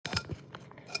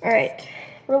All right,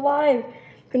 we're live.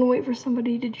 Gonna wait for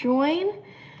somebody to join.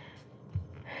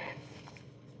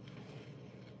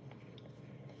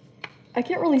 I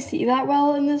can't really see that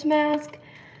well in this mask,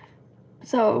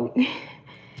 so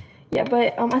yeah,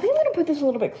 but I think I'm gonna put this a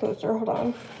little bit closer. Hold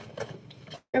on.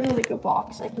 I have a really good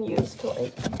box I can use to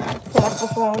like set up the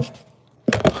phone.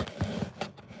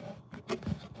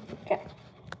 Okay.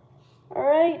 All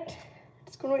right.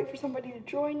 Just gonna wait for somebody to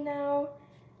join now.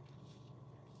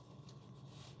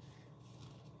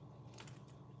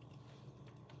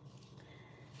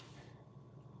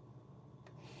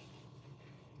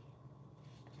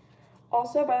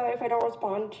 Also, by the way, if I don't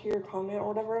respond to your comment or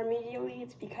whatever immediately,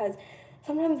 it's because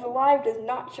sometimes the live does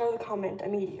not show the comment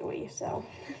immediately, so.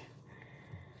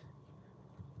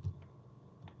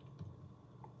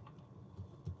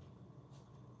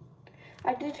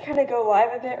 I did kind of go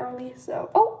live a bit early, so.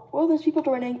 Oh, well, there's people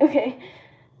joining. Okay.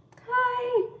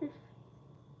 Hi.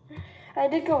 I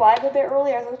did go live a bit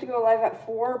early. I was supposed to go live at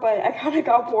 4, but I kind of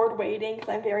got bored waiting because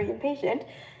I'm very impatient.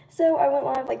 So I went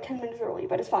live like 10 minutes early,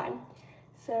 but it's fine.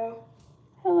 So,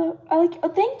 hello. Oh,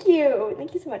 thank you.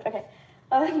 Thank you so much. Okay.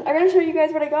 I'm going to show you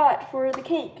guys what I got for the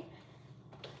cake.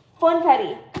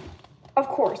 Funfetti. Of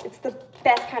course, it's the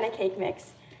best kind of cake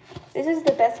mix. This is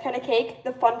the best kind of cake,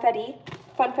 the Funfetti.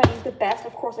 Funfetti is the best.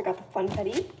 Of course, I got the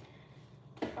Funfetti.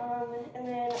 And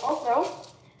then also,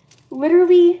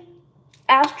 literally,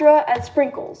 Astra and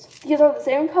sprinkles. These are the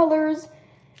same colors.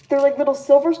 They're like little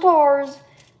silver stars.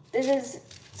 This is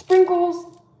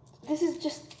sprinkles. This is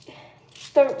just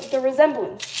the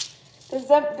resemblance. The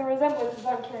resemblance is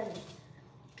uncanny.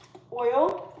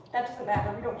 Oil, that doesn't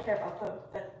matter. We don't care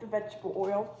about the vegetable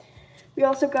oil. We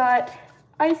also got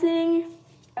icing.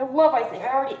 I love icing.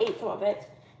 I already ate some of it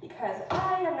because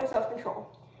I have no self-control.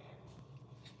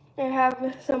 I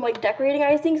have some like decorating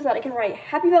icing so that I can write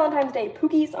Happy Valentine's Day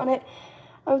Pookies on it.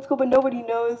 I'm in school, but nobody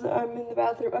knows I'm in the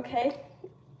bathroom. Okay,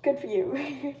 good for you.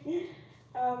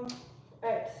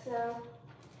 Alright,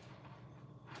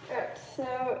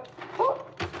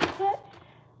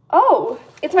 oh,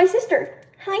 it's my sister.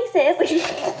 Hi, sis.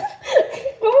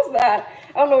 What was that?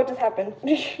 I don't know what just happened.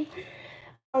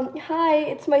 Hi,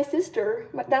 it's my sister.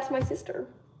 That's my sister.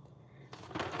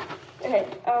 Okay,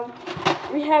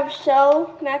 we have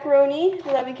shell macaroni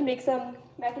so that we can make some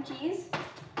mac and cheese.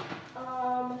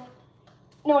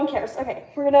 No one cares. Okay,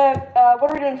 we're gonna,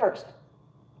 what are we doing first?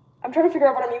 I'm trying to figure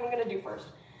out what I'm even gonna do first.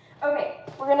 Okay,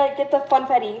 we're gonna get the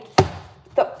funfetti,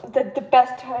 the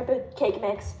best type of cake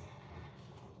mix.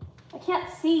 I can't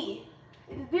see.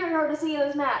 It is very hard to see in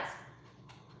this mask.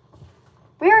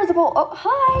 Where is the bowl? Oh,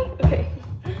 hi. Okay.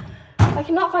 I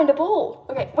cannot find a bowl.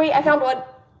 Okay, wait, I found one.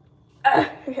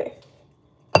 Okay.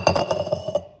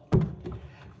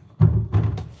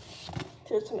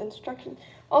 Here's some instructions.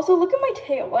 Also, look at my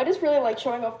tail. I just really like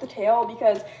showing off the tail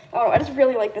because, I don't know, I just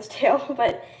really like this tail,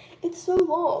 but it's so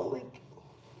long. Like,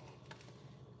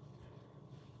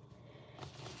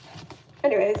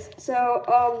 anyways,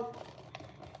 so,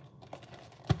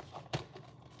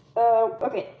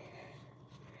 okay.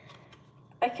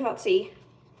 I cannot see.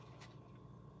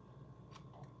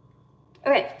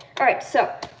 Okay, all right,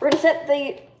 so we're gonna set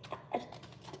the,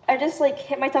 I just like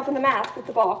hit myself in the mask with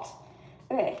the box.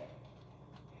 Okay.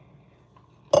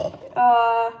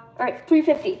 All right,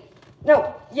 350.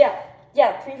 No, yeah,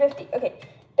 350. Okay,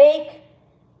 bake.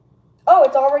 Oh,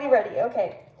 it's already ready.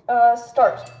 Okay,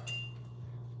 start.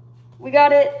 We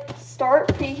got it. Start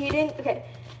preheating. Okay,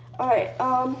 all right.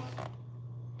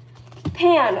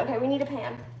 Pan. Okay, we need a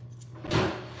pan.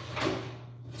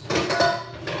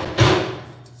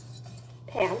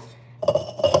 Pan.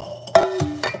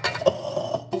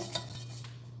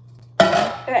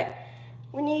 Okay,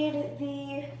 we need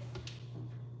the.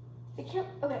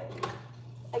 Okay,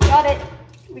 I got it.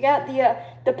 We got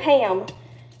the Pam.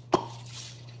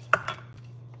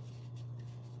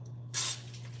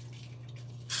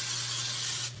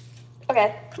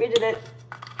 Okay, we did it.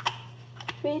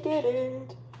 We did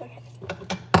it. Okay.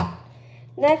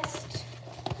 Next,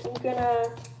 I'm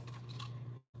gonna.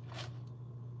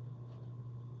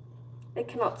 I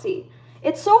cannot see.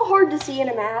 It's so hard to see in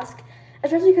a mask,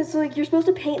 especially because like you're supposed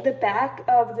to paint the back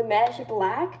of the mesh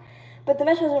black. But the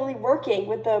mesh wasn't really working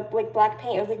with the like black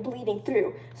paint. It was like bleeding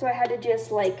through. So I had to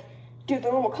just like do the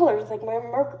normal colors like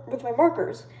with my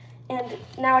markers. And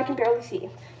now I can barely see.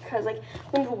 Because like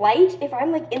when the light, if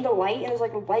I'm like in the light and there's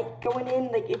like a light going in,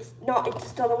 like it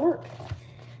just doesn't work.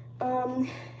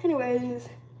 Anyways,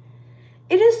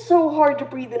 it is so hard to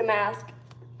breathe in a mask.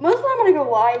 Most of the time when I go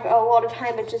live, a lot of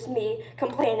time it's just me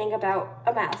complaining about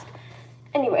a mask.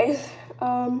 Anyways,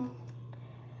 I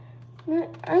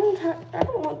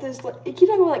don't want this, like, it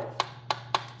keeps on going like,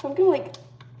 so I'm gonna like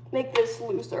make this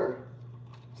looser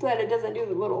so that it doesn't do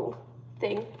the little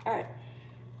thing. All right.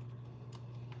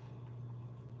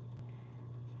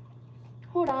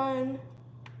 Hold on.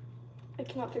 I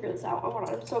cannot figure this out. Hold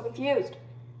on, I'm so confused.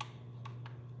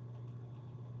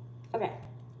 Okay.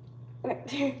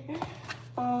 Okay.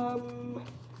 All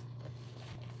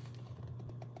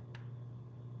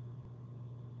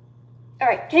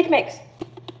right, cake mix.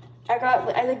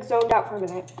 I like zoned out for a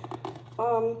minute.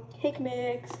 Cake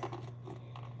mix.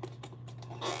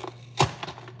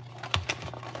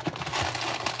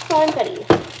 Confetti.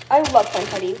 I love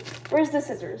confetti. Where's the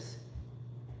scissors?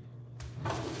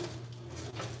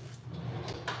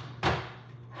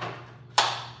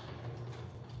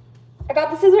 I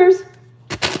got the scissors.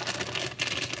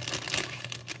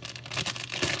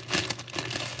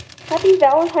 Happy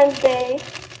Valentine's Day,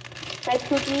 my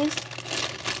cookies.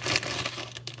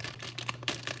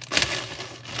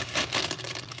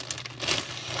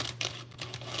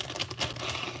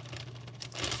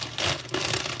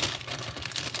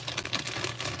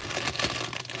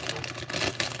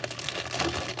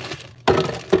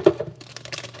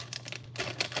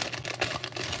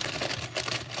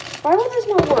 Why will this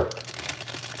not work?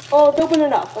 Oh, it's open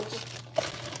enough. Let's just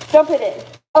dump it in.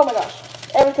 Oh my gosh,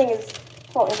 everything is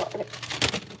falling apart. Okay.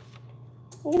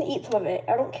 I'm gonna eat some of it.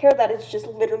 I don't care that it's just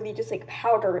literally just like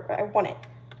powder. I want it.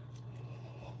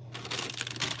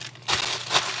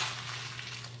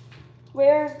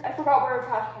 I forgot where the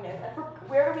trash can is.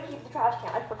 Where do we keep the trash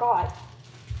can? I forgot.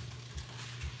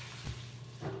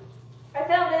 I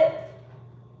found it.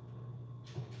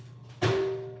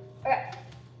 Okay.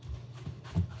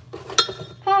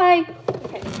 Hi.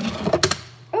 Okay.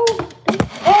 Oh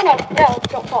no,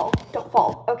 don't fall. Don't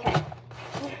fall. Okay.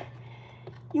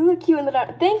 You look cute in the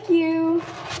dark. Thank you.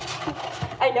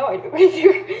 I know I do right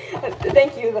here.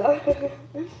 Thank you though.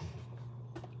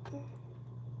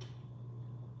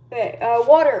 Okay,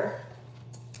 water.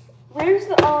 Where's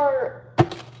our...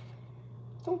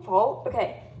 Don't fall.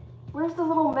 Okay. Where's the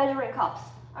little measuring cups?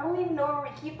 I don't even know where we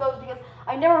keep those because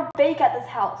I never bake at this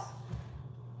house.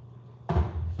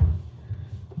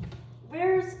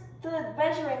 Where's the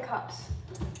measuring cups?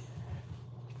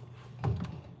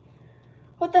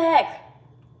 What the heck?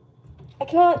 I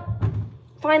cannot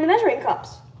find the measuring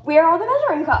cups. Where are the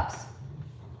measuring cups?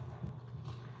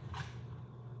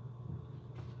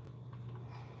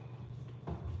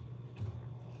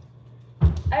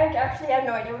 I actually have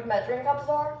no idea what measuring cups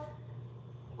are.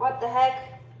 What the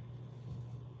heck?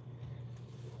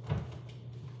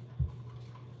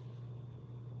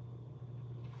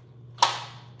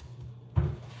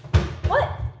 What?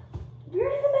 Where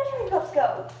did the measuring cups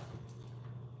go?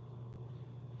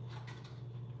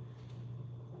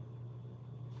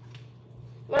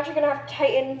 I'm actually gonna have to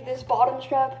tighten this bottom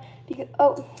strap because,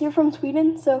 oh, you're from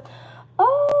Sweden, so,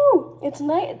 oh, it's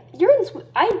nice. You're in Sweden.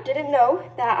 I didn't know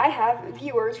that I have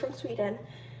viewers from Sweden.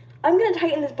 I'm gonna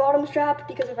tighten this bottom strap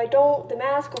because if I don't, the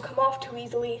mask will come off too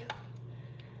easily.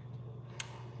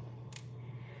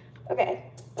 Okay,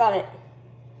 got it.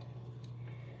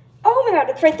 Oh my god,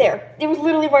 it's right there. It was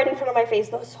literally right in front of my face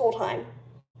this whole time.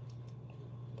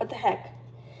 What the heck?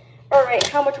 All right,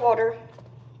 how much water?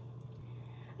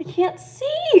 I can't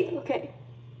see. Okay,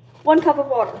 1 cup of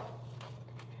water.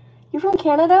 You're from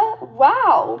Canada?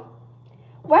 Wow.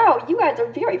 Wow, you guys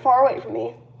are very far away from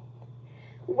me.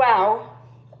 Wow,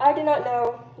 I did not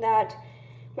know that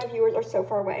my viewers are so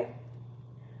far away.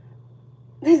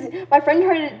 My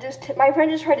friend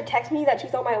just tried to text me that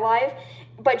she's on my live,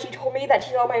 but she told me that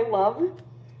she's on my love.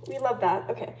 We love that.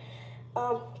 Okay.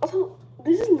 Also,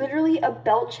 this is literally a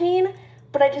belt chain,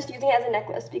 but I'm just using it as a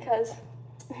necklace because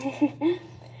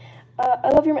I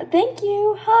love your. Thank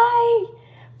you. Hi.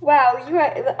 Wow, you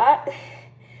guys.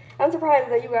 I'm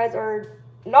surprised that you guys are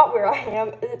not where I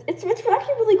am. It's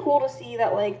actually really cool to see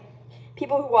that like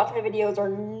people who watch my videos are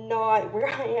not where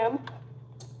I am.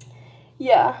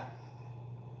 Yeah.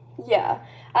 Yeah,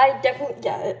 I definitely,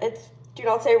 yeah, it's, do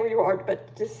not say where you are,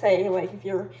 but just say, like, if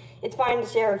you're, it's fine to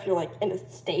share if you're, like, in a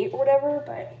state or whatever,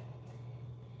 but,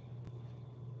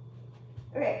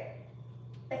 okay,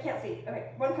 I can't see,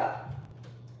 okay, 1 cup.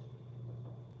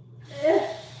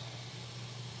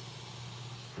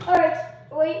 Alright,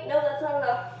 wait, no, that's not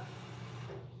enough.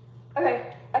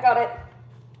 Okay, I got it.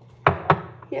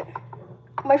 Yeah.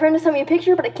 My friend just sent me a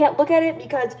picture, but I can't look at it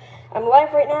because I'm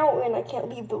live right now, and I can't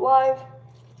leave the live.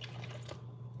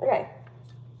 Okay.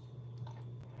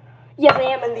 Yes, I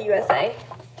am in the USA.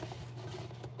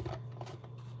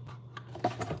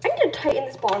 I need to tighten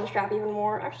this bottom strap even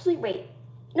more. Actually, wait.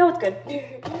 No, it's good.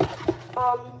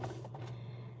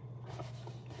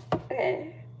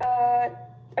 Okay. I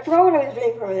forgot what I was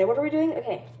doing for a minute. What are we doing?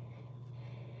 Okay.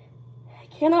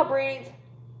 Cannot breathe.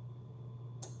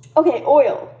 Okay,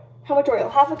 oil. How much oil?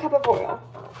 Half a cup of oil.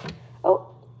 Oh,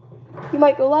 you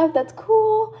might go live. That's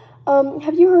cool.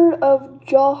 Have you heard of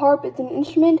jaw harp? It's an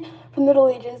instrument from the Middle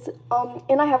Ages.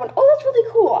 And I have one. Oh, that's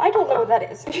really cool. I don't know what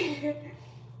that is.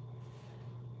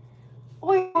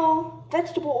 Oil,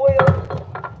 vegetable oil.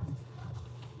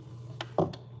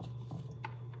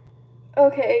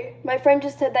 Okay, my friend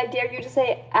just said that I dare you to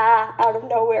say ah out of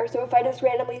nowhere. So if I just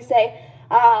randomly say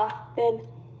ah, then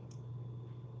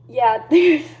yeah,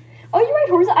 there's. Oh, you ride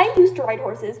horses? I used to ride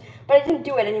horses, but I didn't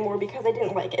do it anymore because I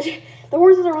didn't like it. The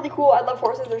horses are really cool. I love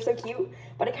horses. They're so cute.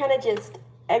 But I kind of just,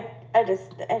 I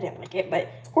didn't like it. But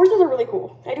horses are really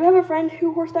cool. I do have a friend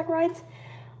who horseback rides.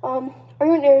 Are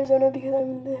you in Arizona? Because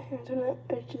I'm in Arizona.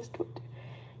 I just,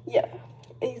 yeah.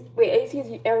 Wait, AC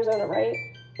is Arizona, right?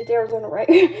 It's Arizona, right?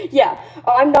 Yeah.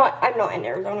 Oh, I'm not in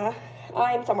Arizona.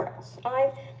 I'm somewhere else.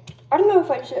 I don't know if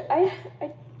I should, I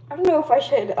don't know if I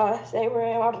should say where I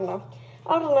am. I don't know.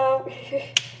 I don't know.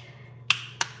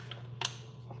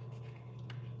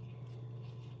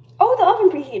 Oh, the oven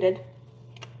preheated.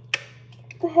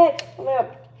 What the heck? Oh my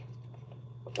god.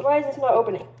 Why is this not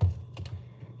opening?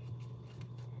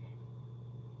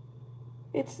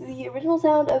 It's the original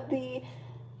sound of the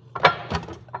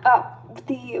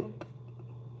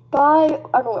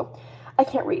I don't know. I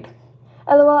can't read.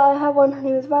 LOL, I have one. Her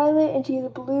name is Violet, and she's a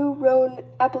blue roan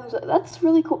Appaloosa. That's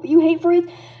really cool. You hate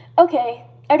furries? Okay.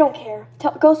 I don't care.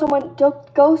 Go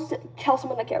tell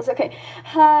someone that cares. Okay.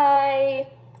 Hi.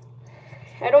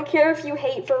 I don't care if you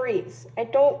hate furries. I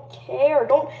don't care.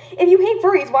 If you hate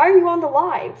furries, why are you on the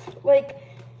live? Like,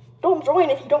 don't join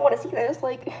if you don't want to see this.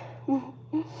 Like,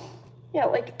 yeah,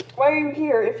 like, why are you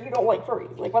here if you don't like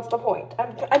furries? Like, what's the point?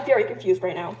 I'm very confused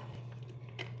right now.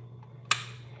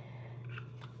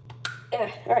 All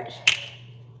right.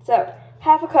 So,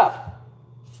 half a cup.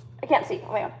 I can't see.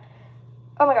 Oh my god.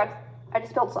 Oh my god. I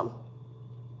just spilled some.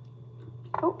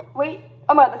 Oh, wait.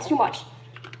 Oh my god, that's too much.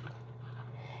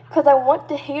 Because I want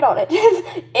to hate on it.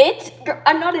 It?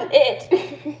 I'm not an it.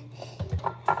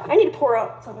 I need to pour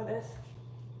out some of this.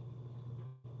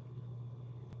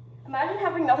 Imagine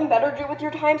having nothing better to do with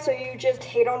your time, so you just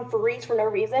hate on furries for no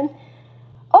reason.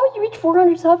 Oh, you reached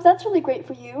 400 subs? That's really great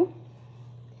for you.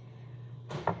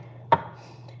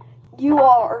 You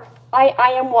are.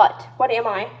 I am what? What am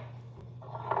I?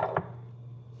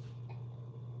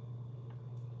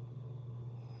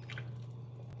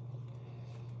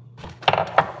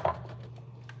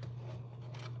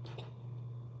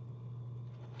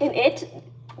 An it?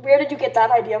 Where did you get that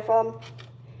idea from?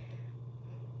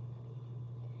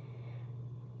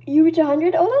 You reach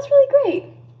 100? Oh, that's really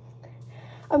great.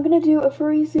 I'm gonna do a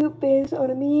furry soup based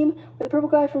on a meme where the purple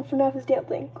guy from FNAF is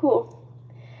dancing. Cool.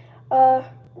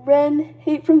 Ren,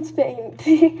 hate from Spain.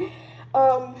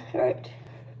 Alright.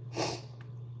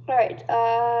 Alright,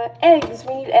 eggs.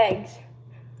 We need eggs.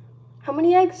 How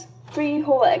many eggs? 3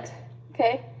 whole eggs.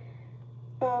 Okay.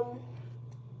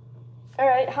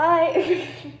 Alright, hi.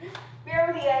 Where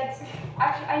are the eggs?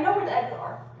 Actually, I know where the eggs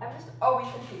are. I'm just always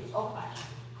confused all the time.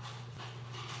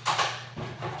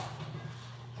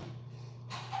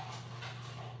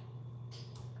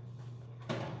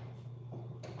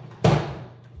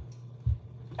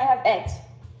 I have eggs.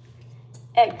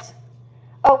 Eggs.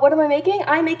 Oh, what am I making?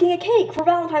 I'm making a cake for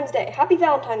Valentine's Day. Happy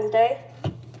Valentine's Day.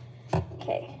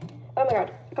 Okay. Oh my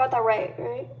god. I got that right?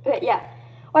 Okay, yeah.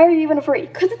 Why are you even a furry?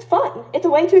 Because it's fun. It's a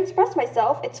way to express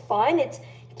myself. It's fun. It's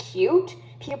cute.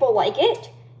 People like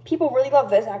it. People really love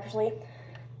this, actually.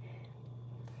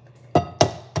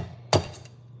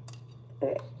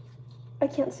 Okay. I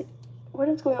can't see. What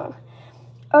is going on?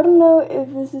 I don't know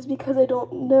if this is because I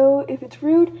don't know if it's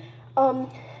rude.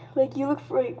 Like, you look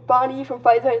like Bonnie from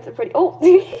 5 Minutes of Freddy. Oh,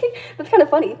 that's kind of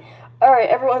funny. Alright,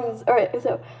 alright,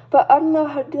 so, but I don't know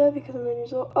how to do that because I'm 9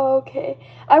 years old. Okay.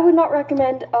 I would not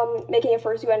recommend, making a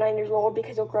fursuit at 9 years old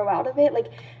because you'll grow out of it.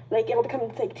 Like it'll become,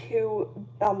 like, too,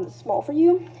 small for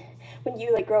you when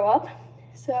you, like, grow up.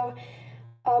 So,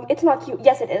 it's not cute.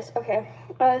 Yes, it is. Okay.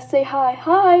 Say hi.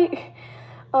 Hi!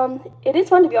 It is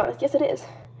fun, to be honest. Yes, it is.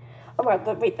 Oh my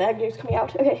god, wait, the egg is coming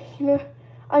out. Okay,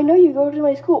 I know you go to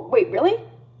my school. Wait, really?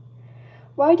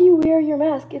 Why do you wear your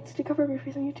mask? It's to cover up your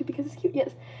face on YouTube because it's cute.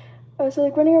 Yes. So,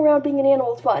 like, running around being an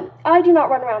animal is fun. I do not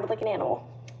run around like an animal.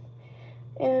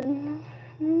 And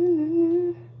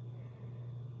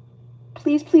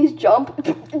please jump.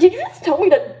 Did you just tell me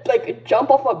to, like, jump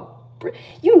off a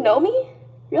you know me?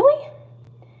 Really?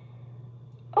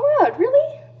 Oh my god,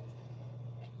 really?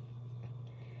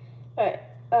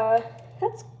 Alright,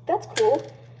 that's cool.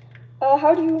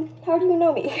 How do you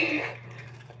know me?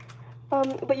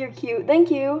 But you're cute.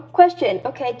 Thank you. Question.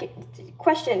 Okay,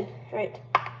 question. Right.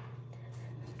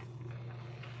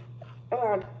 Oh my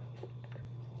god.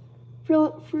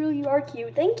 For real, you are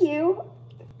cute. Thank you.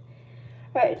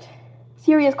 Alright.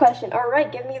 Serious question.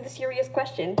 Alright, give me the serious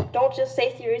question. Don't just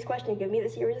say serious question. Give me the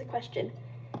serious question.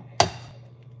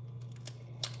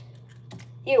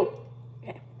 Ew.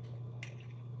 Okay.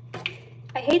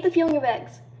 I hate the feeling of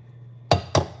eggs.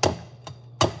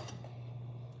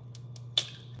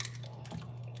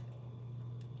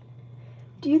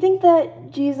 Do you think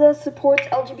that Jesus supports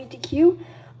LGBTQ?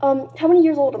 How many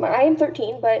years old am I? I am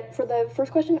 13, but for the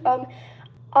first question,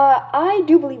 I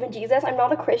do believe in Jesus. I'm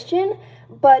not a Christian,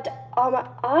 but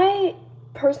I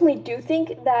personally do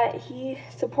think that he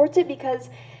supports it because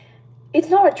it's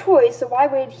not a choice, so why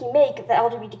would he make the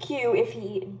LGBTQ if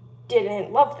he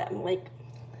didn't love them? Like,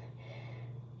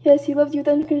 yes, he loves you with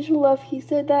unconditional love. He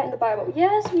said that in the Bible.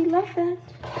 Yes, we love that.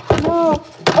 No.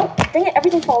 Oh, dang it,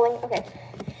 everything's falling. Okay.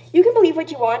 You can believe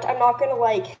what you want. I'm not gonna,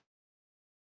 like,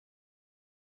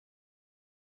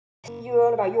 you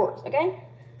learn about yours, okay?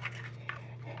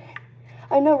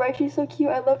 I know, right? She's so cute.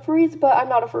 I love furries, but I'm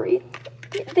not a furry.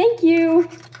 Thank you.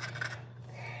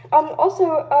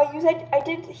 Also, you said, I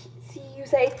did see you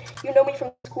say you know me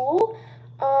from school.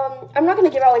 I'm not gonna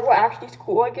give out, like, what actually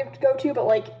school I go to, but,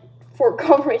 like, for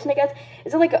confirmation, I guess.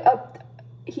 Is it, like,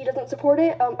 he doesn't support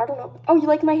it? I don't know. Oh, you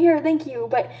like my hair? Thank you.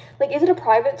 But, like, is it a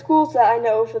private school so that I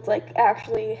know if it's, like,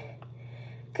 actually,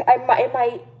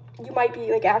 you might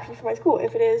be, like, actually from my school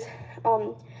if it is,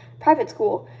 private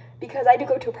school, because I do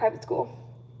go to a private school.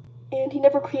 And he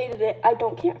never created it. I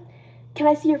don't care. Can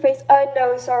I see your face?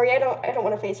 No, sorry, I don't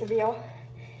want a face reveal.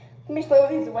 Let me slow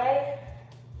these away.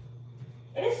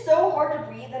 It is so hard to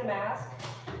breathe in a mask.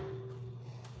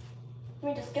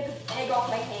 Let me just get this egg off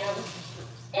my hands.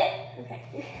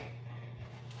 Okay.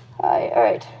 Hi,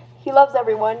 alright. He loves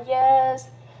everyone, yes.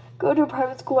 Go to a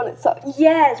private school and it sucks.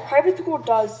 Yes, private school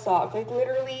does suck. Like,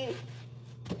 literally,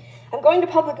 I'm going to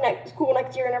public school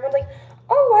next year and everyone's like,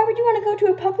 oh, why would you want to go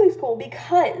to a public school?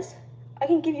 Because I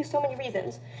can give you so many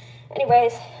reasons.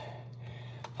 Anyways,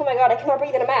 oh my god, I cannot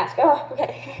breathe in a mask. Oh,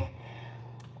 okay.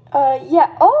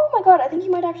 Yeah, oh my god, I think you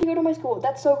might actually go to my school.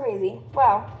 That's so crazy.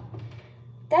 Wow.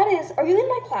 That is, are you in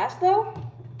my class though?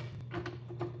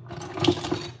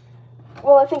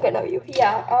 Well, I think I know you.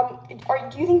 Yeah,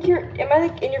 do you think am I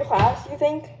like in your class, you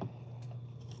think?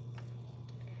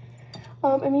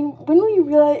 I mean, when will you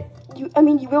realize, you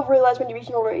will realize when you reach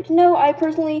an older age. No, I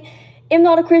personally am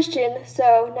not a Christian,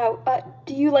 so no.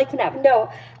 Do you like FNAF? No.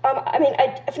 I mean,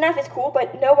 FNAF is cool,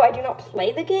 but no, I do not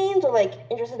play the games or, like,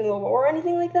 interested in the lore or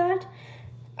anything like that.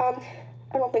 I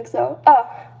don't think so.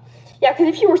 Yeah, because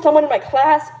if you were someone in my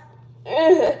class,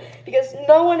 because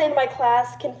no one in my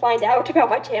class can find out about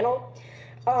my channel,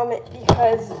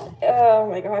 because, oh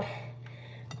my god,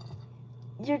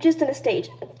 you're just in a stage.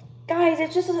 Guys,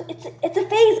 it's just, it's a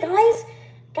phase, guys.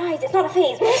 Guys, it's not a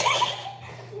phase.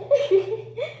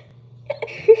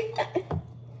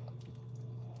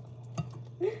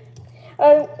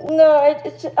 No,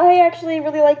 I actually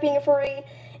really like being a furry,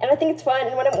 and I think it's fun,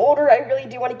 and when I'm older, I really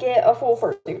do want to get a full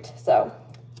fursuit, so,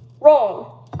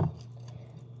 wrong.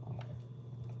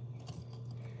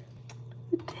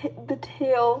 The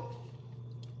tail.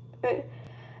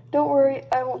 Don't worry,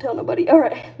 I won't tell nobody.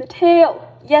 Alright, the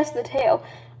tail. Yes, the tail.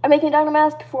 I'm making a dino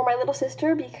mask for my little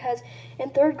sister because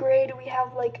in 3rd grade we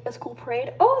have, like, a school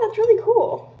parade. Oh, that's really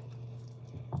cool.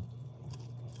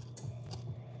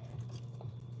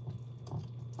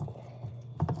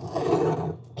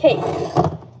 Cake.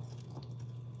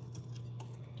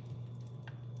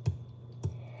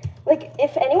 Like,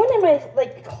 if anyone in my,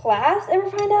 like, class ever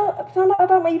found out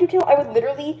about my YouTube channel, I would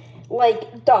literally,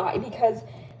 like, die because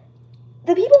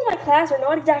the people in my class are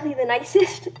not exactly the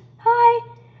nicest. Hi.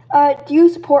 Do you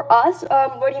support us?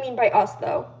 What do you mean by us,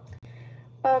 though?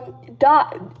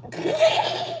 Die.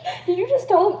 Did you just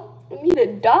tell me to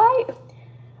die?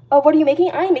 What are you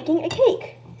making? I'm making a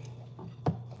cake.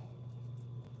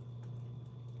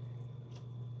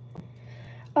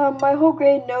 My whole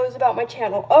grade knows about my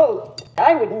channel. Oh,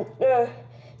 I wouldn't,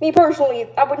 me personally,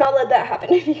 I would not let that happen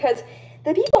because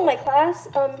the people in my class,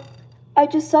 I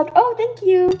just subbed. Oh, thank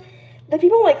you. The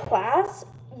people in my class,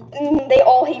 they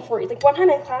all hate furries. Like, one time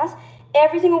in class,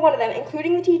 every single one of them,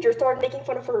 including the teacher, started making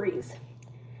fun of furries.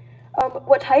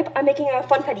 What type? I'm making a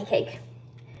funfetti cake.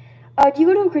 Do you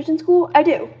go to a Christian school? I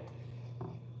do.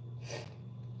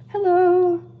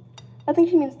 Hello. I think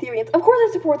she means Therians. Of course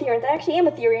I support Therians. I actually am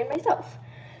a Therian myself.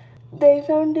 They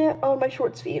found it on my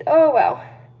shorts feed. Oh, wow.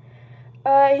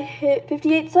 I hit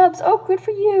 58 subs. Oh, good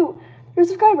for you. Your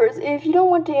subscribers. If you don't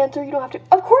want to answer, you don't have to.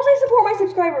 Of course I support my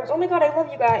subscribers. Oh my god, I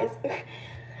love you guys.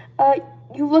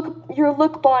 You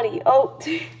look Bonnie. Oh,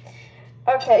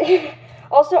 okay.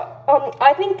 Also,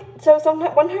 I think, so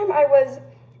one time I was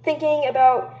thinking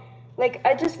about, like,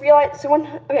 I just realized,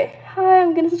 okay, hi,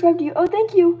 I'm gonna subscribe to you. Oh,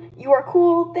 thank you. You are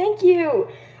cool. Thank you.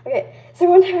 Okay, so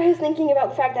one time I was thinking about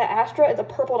the fact that Astra is a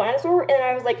purple dinosaur, and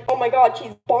I was like, oh my god,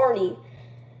 she's Barney.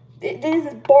 This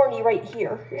is Barney right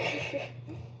here.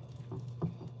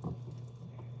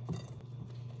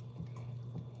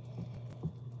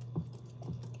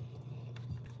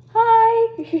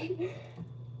 Hi.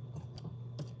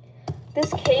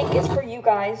 This cake is for you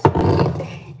guys.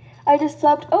 I just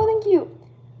subbed. Oh, thank you.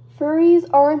 Furries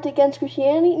aren't against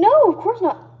Christianity? No, of course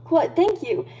not. Cool. Thank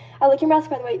you. I like your mask,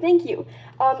 by the way. Thank you.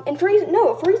 And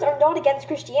furries are not against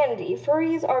Christianity.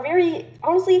 Furries are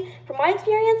honestly, from my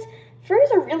experience,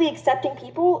 furries are really accepting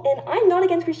people, and I'm not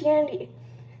against Christianity.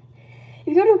 If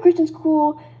you go to a Christian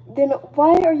school, then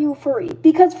why are you a furry?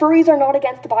 Because furries are not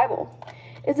against the Bible.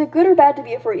 Is it good or bad to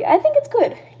be a furry? I think it's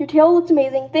good. Your tail looks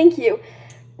amazing. Thank you.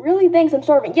 Really? Thanks. I'm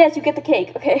starving. Yes, you get the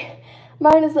cake. Okay.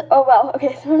 Mine is, oh wow.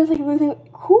 Okay, so mine is like losing.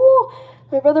 Cool.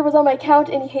 My brother was on my account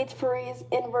and he hates furries.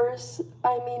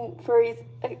 Furries.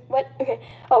 Okay, what? Okay.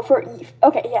 Oh,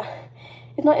 okay, yeah.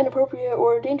 It's not inappropriate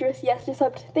or dangerous. Yes, just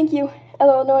up. Thank you.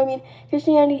 LOL, no,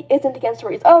 Christianity isn't against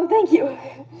furries. Oh, thank you.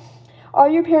 Are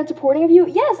your parents supporting of you?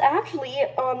 Yes, actually,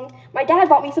 my dad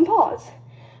bought me some paws.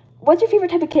 What's your favorite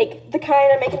type of cake? The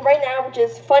kind I'm making right now, which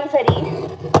is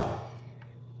funfetti.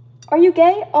 Are you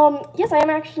gay? Yes, I am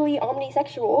actually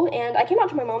omnisexual, and I came out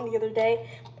to my mom the other day,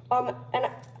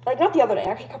 not the other day,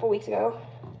 actually a couple weeks ago.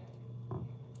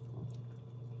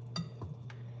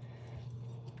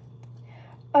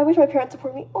 I wish my parents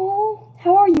supported me. Oh,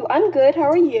 how are you? I'm good. How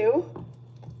are you?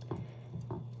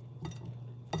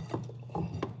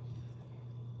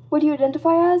 What do you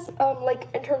identify as?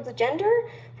 In terms of gender?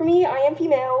 For me, I am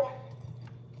female.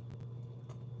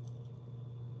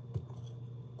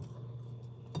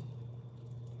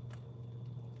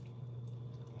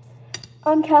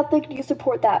 I'm Catholic. Do you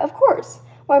support that? Of course.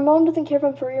 My mom doesn't care if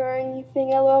I'm furry or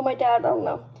anything. Hello, my dad, I don't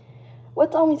know.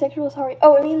 What's omnisexual? Sorry.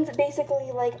 Oh, it means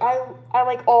basically, like, I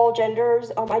like all genders.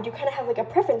 I do kind of have, like, a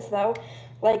preference, though.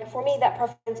 Like, for me, that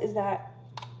preference is that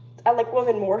I like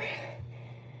women more.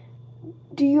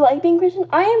 Do you like being Christian?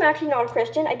 I am actually not a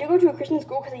Christian. I do go to a Christian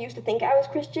school because I used to think I was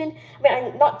Christian.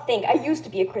 I used to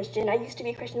be a Christian. I used to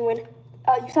be a Christian when,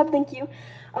 thank you.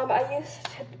 I used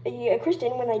to be a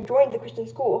Christian when I joined the Christian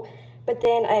school. But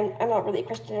then I'm not really a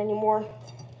Christian anymore.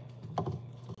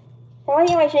 Why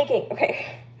am I shaking?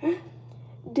 Okay.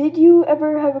 Did you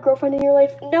ever have a girlfriend in your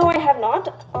life? No, I have not.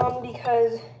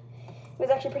 Because it was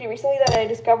actually pretty recently that I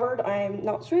discovered I'm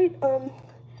not straight.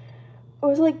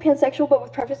 Was it like pansexual but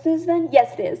with preferences then?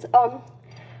 Yes, it is.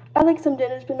 I like some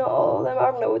dinners, but not all of them.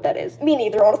 I don't know what that is. Me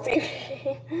neither, honestly.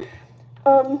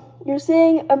 You're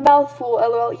saying a mouthful,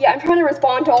 lol. Yeah, I'm trying to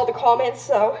respond to all the comments,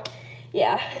 so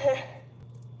yeah.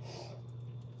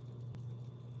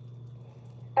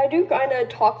 I do kind of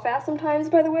talk fast sometimes,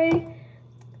 by the way.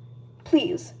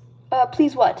 Please.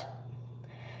 Please what?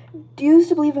 Do you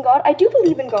still believe in God? I do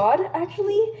believe in God,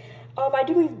 actually. I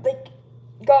do believe, like,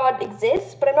 God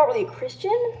exists, but I'm not really a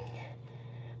Christian.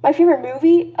 My favorite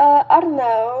movie? I don't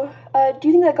know. Do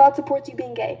you think that God supports you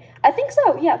being gay? I think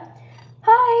so, yeah.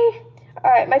 Hi!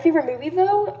 Alright, my favorite movie,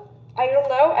 though? I don't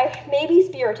know. Maybe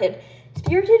Spirited.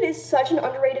 Spirited is such an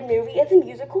underrated movie. It's a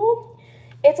musical.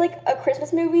 It's like a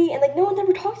Christmas movie, and like no one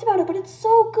ever talks about it, but it's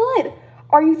so good.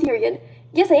 Are you Therian?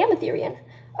 Yes, I am a Therian.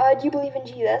 Do you believe in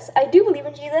Jesus? I do believe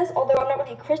in Jesus, although I'm not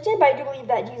really a Christian, but I do believe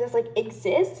that Jesus like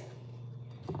exists.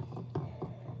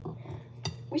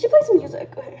 We should play some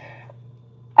music.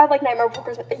 I like Nightmare Before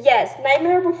Christmas. Yes,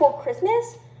 Nightmare Before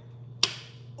Christmas.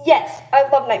 Yes, I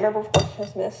love Nightmare Before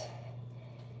Christmas.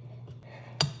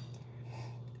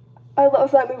 I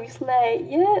love that movie, Slay.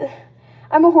 Yeah.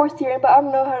 I'm a horse Therian, but I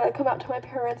don't know how to come out to my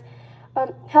parents.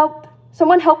 Help.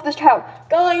 Someone help this child.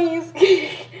 Guys!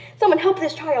 Someone help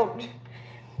this child.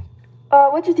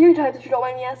 What's your theory type, if you don't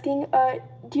mind me asking?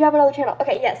 Do you have another channel?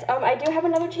 Okay, yes. I do have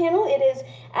another channel. It is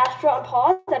Astra on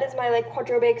Pause. That is my, like,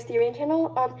 Quadrobix Therian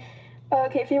channel.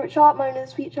 Okay, favorite shop. Mine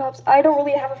is Sweet Shops. I don't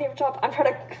really have a favorite shop. I'm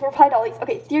trying to reply to all these.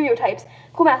 Okay, stereotypes.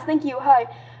 Cool math. Thank you. Hi.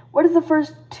 What is the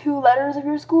first 2 letters of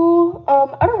your school?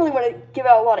 I don't really want to give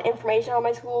out a lot of information on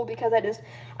my school because I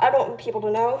don't want people to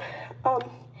know.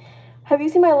 Have you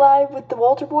seen my live with the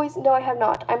Walter boys? No, I have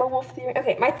not. I'm a wolf Therian.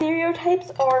 Okay, my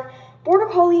stereotypes are Border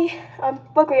Collie.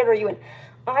 What grade are you in?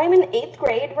 I'm in 8th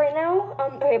grade right now.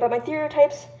 Okay, but my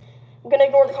stereotypes, I'm gonna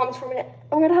ignore the comments for a minute.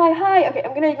 Oh my god, hi. Okay,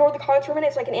 I'm gonna ignore the comments for a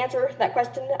minute so I can answer that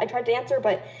question I tried to answer,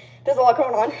 but there's a lot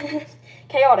going on.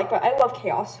 Chaotic, but I love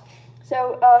chaos.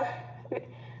 So,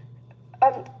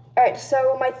 alright,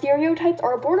 so my stereotypes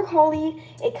are a Border Collie,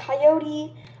 a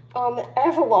Coyote, I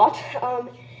have a lot. Oh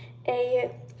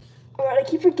my god, I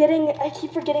keep forgetting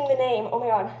the name. Oh my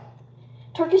god.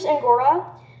 Turkish Angora.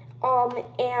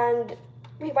 And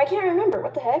wait, why can't I remember?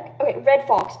 What the heck? Okay, red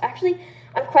fox. Actually,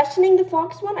 I'm questioning the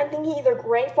fox one. I'm thinking either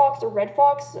gray fox or red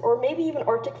fox, or maybe even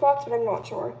Arctic fox, but I'm not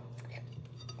sure.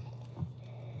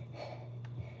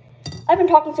 I've been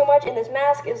talking so much, and this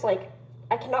mask is like,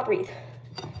 I cannot breathe.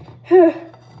 Do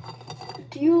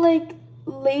you like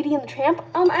Lady and the Tramp?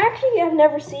 I actually have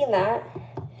never seen that,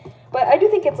 but I do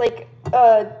think it's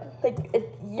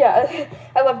yeah,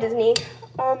 I love Disney.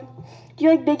 Do you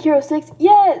like Big Hero 6?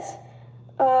 Yes.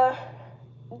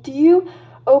 Do you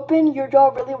open your jaw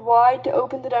really wide to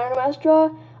open the Dynamask jaw?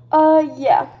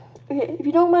 Yeah. Okay, if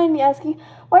you don't mind me asking,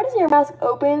 why doesn't your mask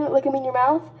open, like I mean your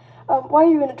mouth? Why are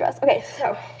you in a dress? Okay,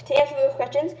 so to answer those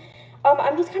questions,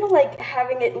 I'm just kind of like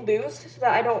having it loose so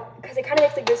that I don't, because it kind of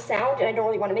makes like this sound and I don't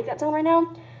really want to make that sound right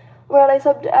now. Well, I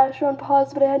subbed to Astro on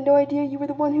pause, but I had no idea you were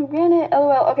the one who ran it.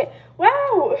 LOL. Okay.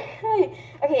 Wow. Hi.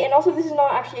 Okay, and also this is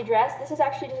not actually a dress. This is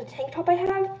actually just a tank top I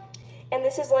have. And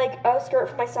this is like a skirt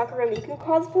for my Sakura Miku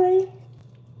cosplay.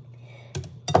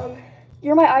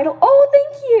 You're my idol. Oh,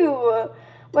 thank you.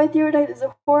 My theory is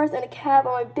a horse and a cat,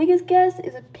 but my biggest guess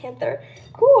is a panther.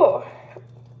 Cool.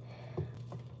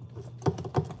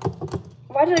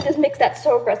 Why did I just mix that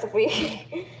so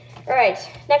aggressively? All right,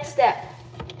 next step.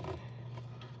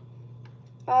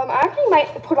 I actually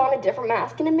might put on a different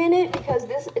mask in a minute because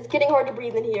it's getting hard to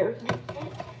breathe in here.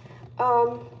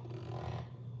 I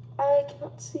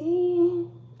cannot see.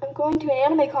 I'm going to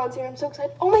an anime concert. I'm so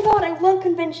excited. Oh my god, I love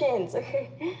conventions.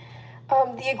 Okay.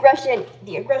 The aggression,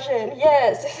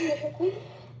 yes.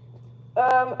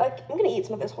 I'm gonna eat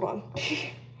some of this. Hold on.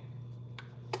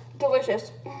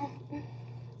 Delicious.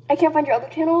 I can't find your other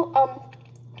channel.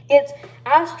 It's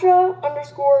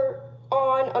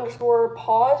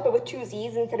Astra_on_pause, but with 2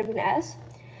 Z's instead of an S.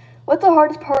 What's the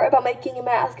hardest part about making a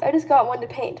mask? I just got one to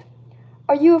paint.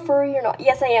 Are you a furry or not?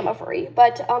 Yes, I am a furry,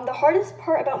 but the hardest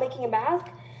part about making a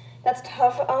mask, that's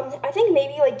tough. I think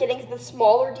maybe like getting to the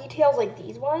smaller details like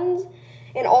these ones,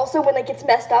 and also when it gets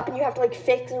messed up and you have to like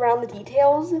fix around the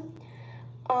details.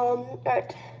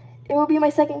 Alright. It will be my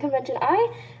second convention.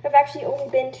 I have actually only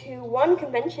been to 1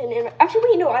 convention, and actually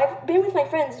wait, no, I've been with my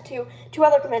friends to 2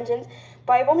 other conventions,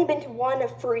 but I've only been to 1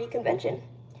 furry convention.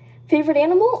 Favorite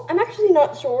animal? I'm actually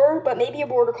not sure, but maybe a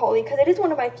border collie, because it is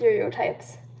one of my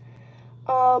stereotypes.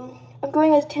 I'm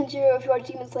going as Tenjiro if you watch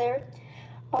Demon Slayer.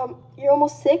 You're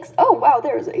almost 6? Oh, wow,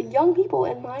 there's young people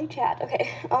in my chat. Okay,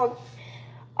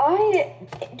 I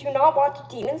do not watch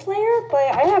Demon Slayer,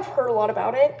 but I have heard a lot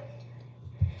about it.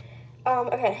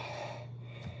 Okay.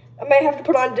 I might have to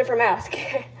put on a different mask.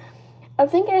 I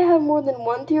think I have more than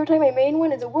 1 stereotype. My main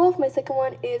one is a wolf. My second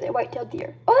one is a white-tailed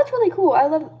deer. Oh, that's really cool.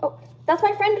 Oh, that's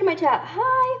my friend in my chat.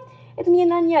 Hi, it's me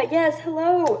and Anya. Yes,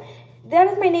 hello. That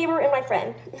is my neighbor and my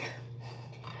friend.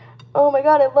 Oh my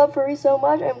god, I love furries so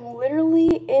much. I'm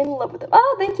literally in love with them.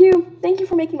 Oh, thank you. Thank you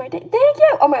for making my day. Thank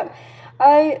you. Oh my god.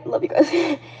 I love you guys.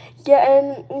 Yeah,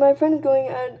 and my friend is going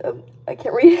on, I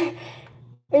can't read.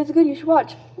 It's good, you should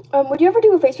watch. Would you ever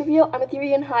do a face reveal? I'm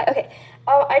Etherean. Hi. Okay.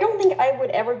 I don't think I would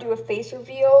ever do a face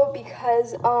reveal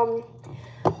because,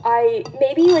 I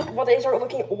maybe like once I start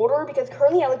looking older, because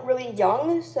currently I look really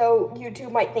young, so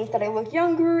YouTube might think that I look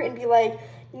younger and be like,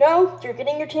 no, you're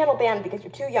getting your channel banned because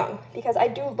you're too young. Because I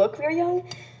do look very young.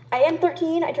 I am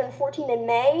 13. I turned 14 in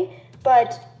May,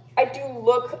 but I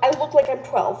look like I'm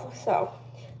 12. So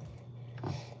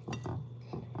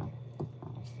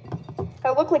I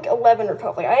look like 11 or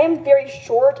 12. Like I am very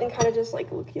short and kind of just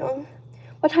like look young.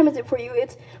 What time is it for you?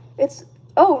 It's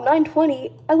oh,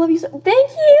 9:20. I love you so.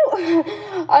 Thank you.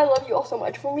 I love you all so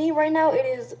much. For me right now it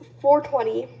is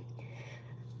 4:20.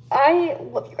 I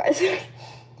love you guys.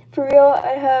 For real,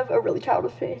 I have a really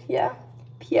childish face. Yeah.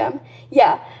 PM.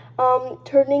 Yeah.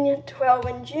 Turning 12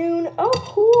 in June. Oh,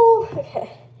 cool.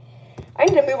 Okay. I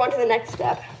need to move on to the next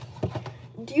step.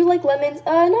 Do you like lemons?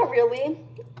 Not really.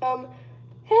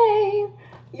 Hey.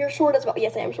 You're short as well.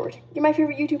 Yes, I am short. You're my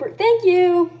favorite YouTuber. Thank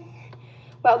you.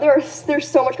 Wow, there's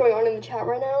so much going on in the chat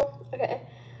right now. Okay.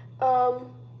 All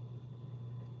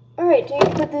right, do you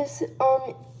need to put this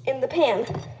in the pan?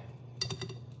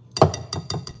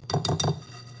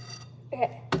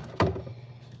 Okay.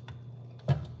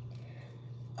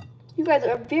 You guys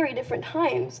are very different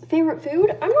times. Favorite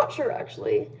food? I'm not sure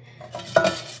actually.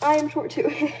 I am short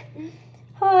too.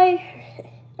 Hi.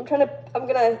 I'm gonna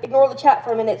ignore the chat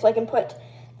for a minute so I can put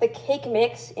the cake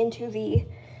mix into the.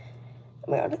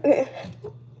 Oh my god. Okay.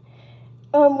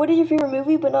 What is your favorite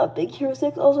movie but not Big Hero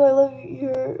 6? Also, I love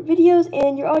your videos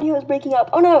and your audio is breaking up.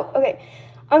 Oh no. Okay.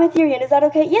 I'm Etherean. Is that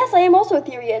okay? Yes, I am also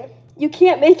Etherean. You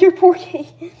can't make your poor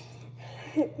cake.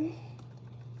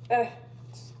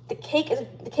 The cake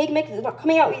mix is not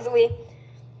coming out easily.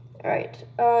 All right,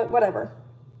 whatever.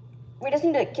 We just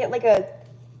need to get like a,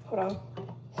 hold on.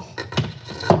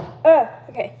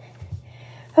 Okay.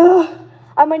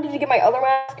 I might need to get my other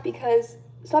mask because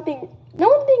no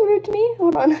one's being rude to me.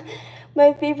 Hold on.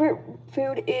 My favorite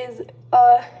food is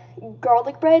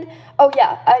garlic bread. Oh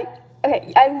yeah,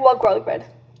 I love garlic bread.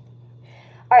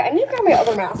 All right, I need to grab my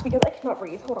other mask because I cannot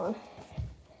breathe. Hold on.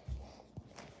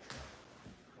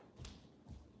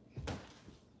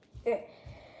 Okay.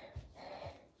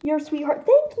 You're a sweetheart.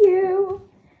 Thank you.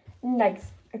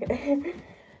 Nice. Okay.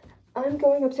 I'm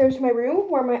going upstairs to my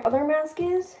room where my other mask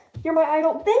is. You're my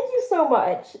idol. Thank you so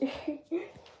much.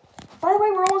 By the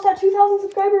way, we're almost at 2,000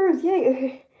 subscribers. Yay.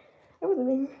 Okay. That was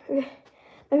amazing. Okay.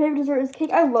 My favorite dessert is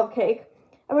cake. I love cake.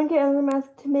 I wouldn't get another mask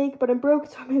to make, but I'm broke,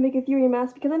 so I'm gonna make a theory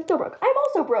mask because I'm still broke. I'm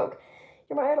also broke.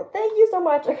 You're my idol. Thank you so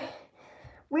much. Okay.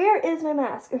 Where is my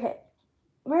mask? Okay.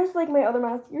 Where's like my other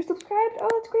mask? You're subscribed? Oh,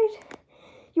 that's great.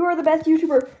 You are the best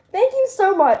YouTuber. Thank you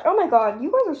so much. Oh my god,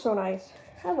 you guys are so nice.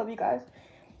 I love you guys.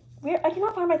 I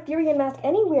cannot find my theory mask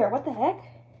anywhere. What the heck?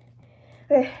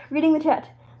 Okay, reading the chat.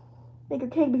 Make a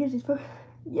cake because she's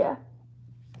yeah.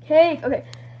 Cake. Okay.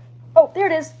 Oh, there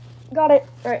it is. Got it.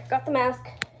 All right, got the mask.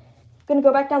 Gonna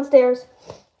go back downstairs.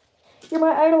 You're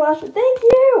my idol, Ashley. Thank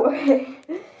you. Okay.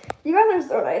 You guys are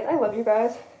so nice. I love you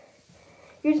guys.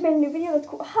 You just made a new video. That's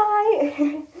cool.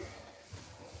 Hi.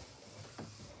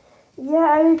 Yeah,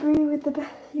 I agree with the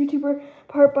YouTuber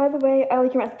part. By the way, I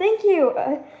like your mask. Thank you.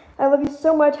 I love you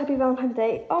so much. Happy Valentine's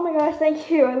Day. Oh my gosh, thank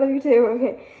you. I love you too.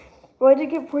 Okay. Well, I did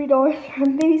get $40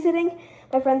 from babysitting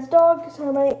my friend's dog, so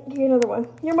I might get another one.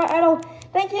 You're my idol.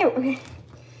 Thank you. Okay.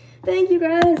 Thank you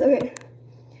guys. Okay.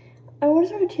 I want to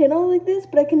start a channel like this,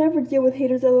 but I can never deal with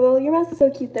haters. LOL. Your mask is so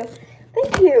cute though.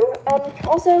 Thank you.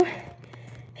 Also,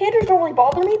 haters don't really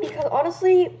bother me because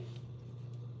honestly,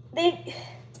 they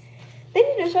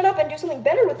need to shut up and do something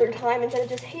better with their time instead of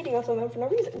just hating on someone for no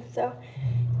reason. So,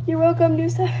 you're welcome, new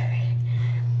stuff.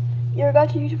 You're a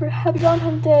gotcha YouTuber. Happy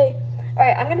Valentine's Day.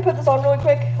 Alright, I'm gonna put this on really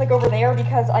quick, like over there,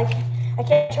 because I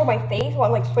can't show my face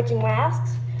while I'm like switching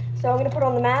masks. So I'm gonna put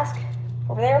on the mask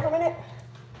over there for a minute.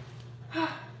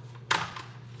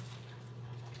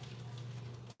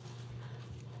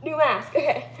 New mask,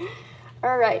 okay.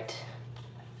 Alright.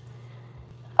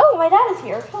 Oh, my dad is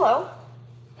here. Hello.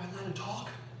 Am I allowed to talk?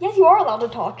 Yes, you are allowed to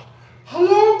talk.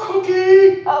 Hello,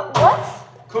 Cookie! What?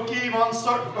 Cookie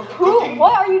monster. Who?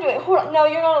 What are you doing? Hold on. No,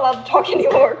 you're not allowed to talk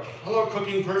anymore. Hello,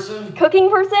 cooking person. Cooking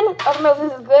person? I don't know if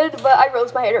this is good, but I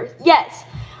roast my haters. Yes.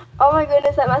 Oh my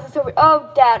goodness, that mask is so weird. Oh,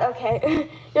 Dad, okay.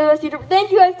 You're the best YouTuber.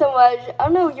 Thank you guys so much. I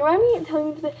don't know, you remind me of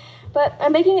telling me but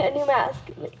I'm making a new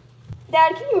mask.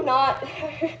 Dad, can you not?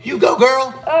 You go,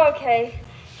 girl. Okay.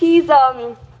 He's a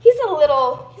little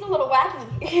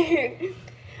wacky.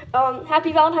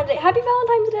 Happy Valentine's Day. Happy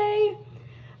Valentine's Day.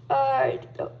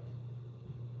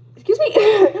 Excuse me.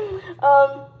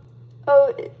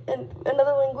 And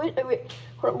another language.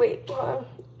 Wait.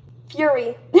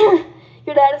 Fury.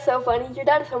 Your dad is so funny. Your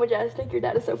dad is so majestic. Your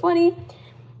dad is so funny.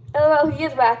 LOL, he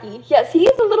is wacky. Yes, he's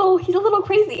a little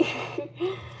crazy.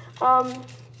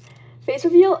 Face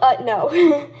reveal? No.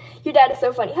 Your dad is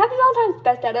so funny. Happy Valentine's,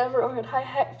 best dad ever. Oh,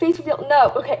 hi, face reveal?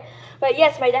 No. Okay. But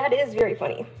yes, my dad is very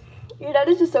funny. Your dad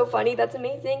is just so funny. That's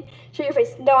amazing. Show your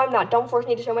face. No, I'm not. Don't force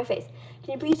me to show my face.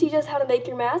 Can you please teach us how to make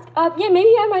your mask? Yeah,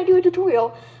 maybe I might do a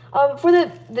tutorial. For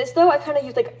this though, I kind of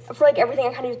use for everything,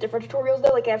 I kind of use different tutorials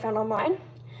though, like I found online.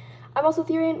 I'm also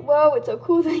Therian. Whoa, it's so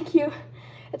cool. Thank you.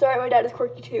 It's alright. My dad is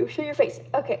quirky too. Show your face.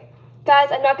 Okay,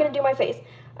 guys, I'm not gonna do my face.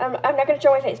 I'm not gonna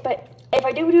show my face, but if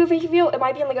I do a face reveal, it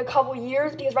might be in like a couple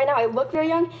years because right now I look very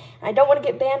young and I don't want to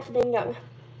get banned for being young.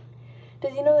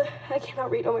 Does he know? I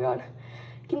cannot read. Oh my god.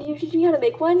 Can you teach me how to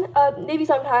make one? Maybe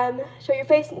sometime. Show your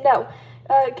face? No.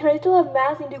 Can I still have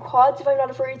masks and do quads if I'm not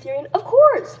a furry Therian? Of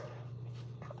course.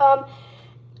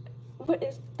 What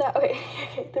is that? Okay,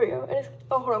 there we go.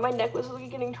 Oh, hold on, my neck was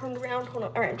getting turned around. Hold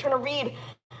on. All right, I'm trying to read.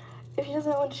 If he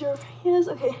doesn't want to show, yes.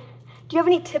 Okay. Do you have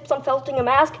any tips on felting a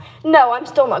mask? No, I'm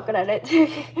still not good at it.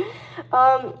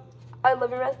 I love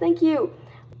your mask. Thank you.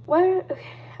 Where? Okay.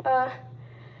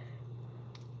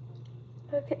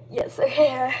 Okay. Yes.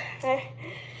 Okay.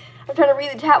 I'm trying to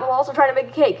read the chat while also trying to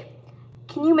make a cake.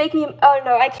 Can you make me? Oh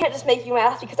no, I can't just make you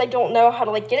masks because I don't know how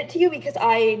to get it to you because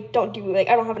I don't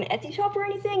have an Etsy shop or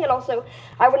anything, and also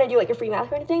I wouldn't do a free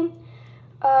mask or anything.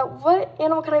 What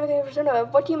animal can I make a persona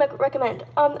of? What do you recommend?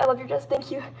 I love your dress. Thank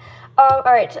you. All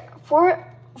right, for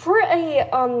a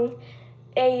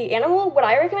a animal, what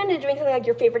I recommend is doing something like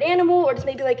your favorite animal, or just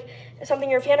maybe like something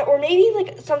you're a fan of, or maybe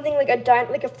like something like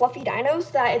a fluffy dino,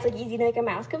 so that it's like easy to make a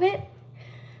mask of it.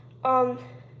 I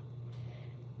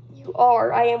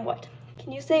am what?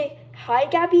 Can you say hi,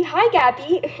 Gabby? Hi,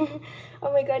 Gabby.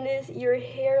 Oh my goodness, your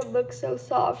hair looks so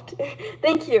soft.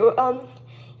 Thank you.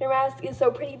 Your mask is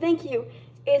so pretty. Thank you.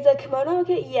 Is a kimono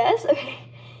okay? Yes. Okay.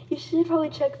 You should probably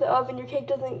check the oven. Your cake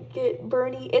doesn't get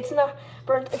burny. It's not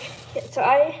burnt. Okay. Yeah, so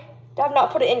I have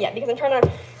not put it in yet because I'm trying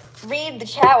to read the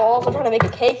chat while also trying to make a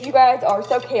cake. You guys are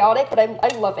so chaotic, but I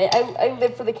love it. I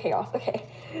live for the chaos. Okay.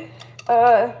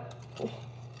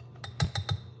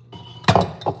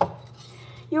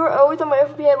 You are always on my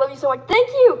FB. I love you so much. Thank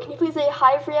you. Can you please say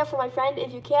hi, Freya, for my friend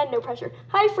if you can? No pressure.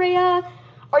 Hi, Freya.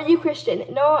 Are you Christian?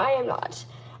 No, I am not.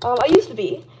 I used to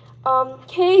be.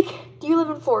 Cake, do you live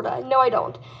in Florida? No, I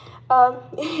don't. All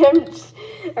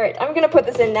right, I'm gonna put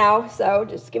this in now. So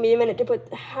just give me a minute to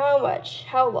put how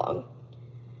long.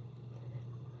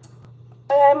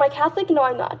 Am I Catholic? No,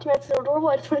 I'm not. You're so adorable.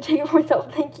 I just want to take it for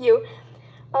myself. Thank you.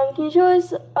 Can you show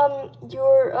us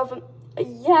your oven?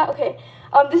 Yeah, okay.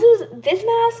 This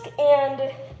mask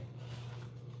and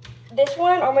this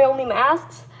one are my only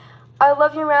masks. I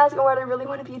love your mask and what I really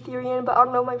want to be Ethereum, but I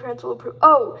don't know if my parents will approve.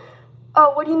 Oh,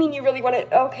 what do you mean you really want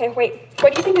to? Okay, wait.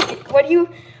 What do you think?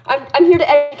 I'm here to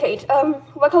educate.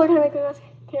 What color can I make my mask?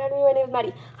 Can you my name is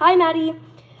Maddie. Hi, Maddie.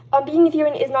 Being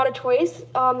Ethereum is not a choice.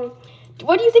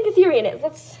 What do you think Ethereum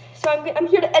is? I'm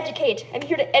here to educate. I'm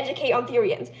here to educate on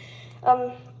Therians.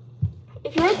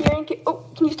 If you're a Therian,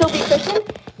 can you still be a Christian?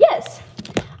 Yes.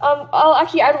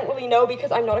 Actually, I don't really know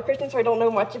because I'm not a Christian, so I don't know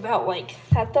much about, like,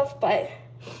 that stuff, but,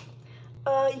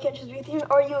 you can't just be a Therian.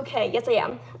 Are you okay? Yes, I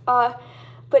am.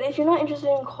 But if you're not interested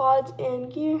in quads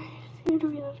and gear,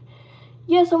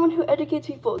 yeah, someone who educates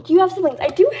people. Do you have siblings? I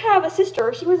do have a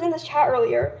sister. She was in this chat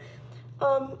earlier.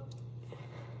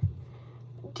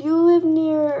 Do you live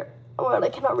near, oh my god, I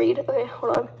cannot read. Okay,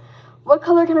 hold on. What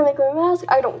color can I make my mask?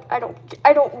 I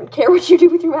don't care what you do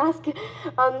with your mask.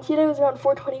 She was around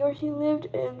 420 where she lived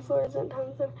in Florida.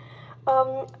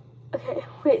 Okay,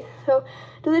 wait, so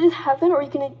does it just happen or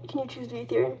can you choose to be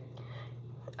Therian?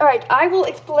 All right, I will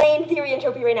explain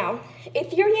Theriantropy right now. A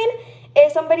Therian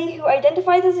is somebody who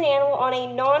identifies as an animal on a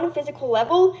non-physical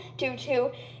level due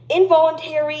to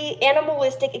involuntary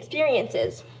animalistic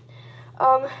experiences.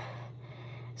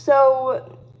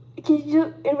 So can you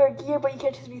do invert gear, but you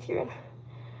can't just be Therian.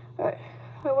 All right,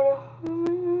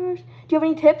 do you have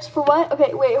any tips for what?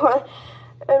 Okay, wait, hold on.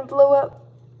 And blow up.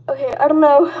 Okay, I don't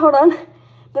know. Hold on.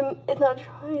 It's not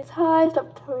it's high.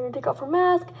 Stop telling her to take off her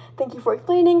mask. Thank you for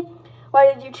explaining.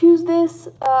 Why did you choose this?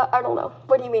 I don't know.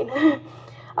 What do you mean?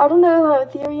 I don't know if I'm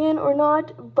a Therian or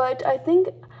not, but I think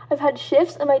I've had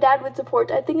shifts and my dad would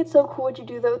support. I think it's so cool what you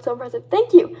do, though. It's so impressive.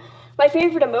 Thank you. My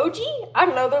favorite emoji? I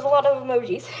don't know. There's a lot of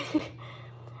emojis.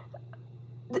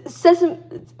 Sesame,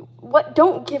 what?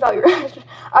 Don't give out your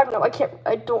I don't know.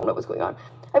 I don't know what's going on.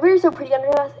 I bet you're so pretty under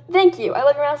your mask. Thank you. I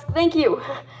love your mask. Thank you.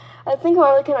 I think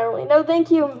I'm looking at really. No,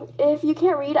 thank you. If you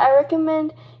can't read, I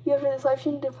recommend you after this live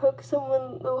stream to poke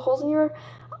someone little holes in your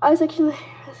eyes. Actually,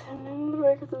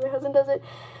 my husband does it.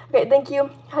 Okay, thank you.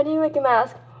 How do you make a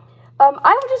mask? I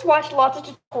would just watch lots of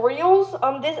tutorials.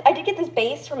 I did get this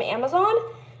base from Amazon,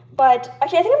 but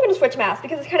actually I think I'm gonna switch masks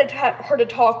because it's kind of hard to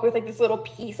talk with like this little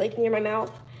piece like near my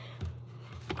mouth.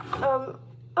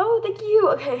 Oh, thank you.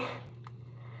 Okay.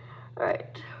 All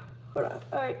right. Hold on.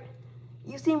 All right.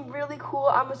 You seem really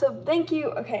cool. Thank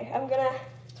you. Okay, I'm gonna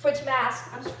switch masks.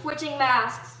 I'm switching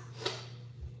masks.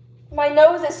 My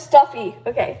nose is stuffy.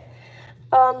 Okay.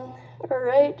 All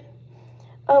right.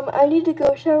 I need to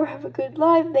go shower. Have a good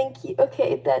live. Thank you.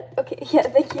 Okay, yeah,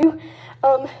 thank you.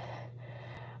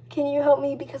 Can you help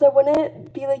me because I want to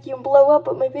be like you and blow up,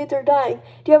 but my vids are dying.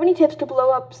 Do you have any tips to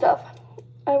blow up stuff?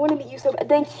 I want to be you so bad.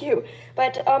 Thank you.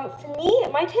 But for me,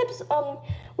 my tips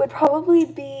would probably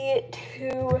be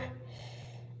to,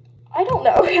 I don't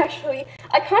know, actually.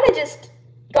 I kind of just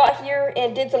got here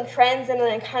and did some trends, and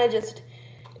then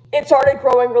it started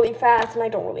growing really fast, and I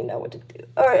don't really know what to do.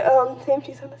 All right, Sam,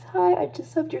 she's on this. Hi, I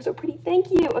just subbed. You're so pretty.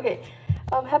 Thank you. Okay,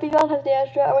 happy Valentine's Day,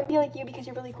 Astra. I want to be like you because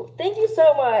you're really cool. Thank you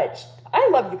so much. I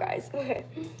love you guys. Okay.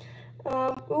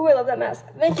 Ooh, I love that mask.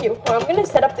 Thank you. Well, I'm gonna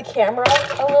set up the camera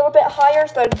a little bit higher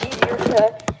so it's easier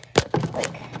to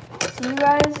see you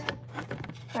guys.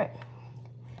 All right.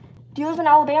 Do you live in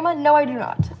Alabama? No, I do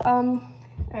not. All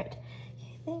right.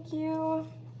 Thank you.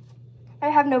 I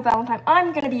have no Valentine.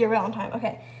 I'm gonna be your Valentine.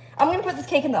 Okay. I'm gonna put this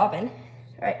cake in the oven.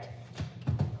 All right.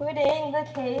 Putting the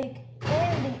cake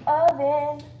in the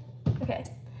oven. Okay.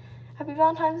 Happy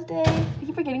Valentine's Day. I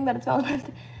keep forgetting that it's Valentine's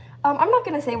Day. I'm not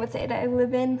gonna say what state I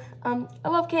live in. I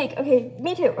love cake. Okay,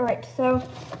 me too. All right, so,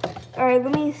 all right,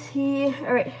 let me see.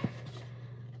 All right.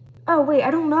 Oh wait,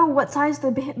 I don't know what size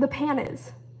the pan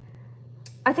is.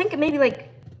 I think maybe like,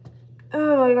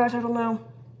 oh my gosh, I don't know.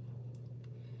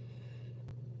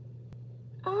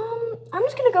 I'm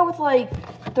just gonna go with like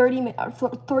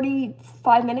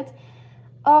 35 minutes.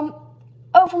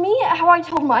 Oh, for me, how I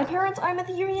told my parents I'm a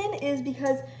Ethereum is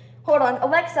because, hold on,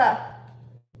 Alexa,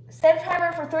 set a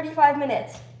timer for 35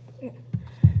 minutes.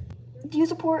 Do you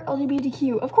support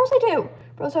LGBTQ? Of course I do.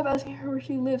 Bro, stop asking her where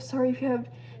she lives. Sorry if you have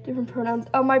different pronouns.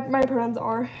 Oh, my pronouns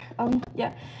are,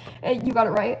 yeah. You got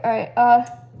it right. All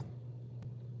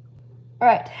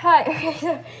right,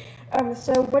 hi. Okay,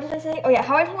 so what did I say? Oh yeah,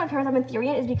 how I told my parents I'm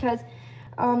Ethereum is because,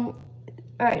 all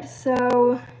right,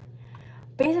 so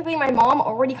basically my mom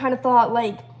already kind of thought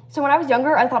like, so when I was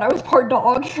younger, I thought I was part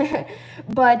dog,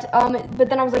 but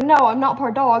then I was like, no, I'm not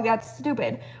part dog, that's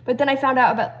stupid. But then I found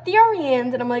out about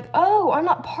Therians, and I'm like, oh, I'm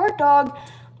not part dog,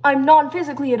 I'm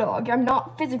non-physically a dog. I'm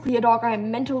not physically a dog, I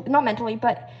am not mentally,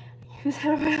 but,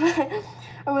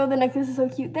 oh, the necklace is so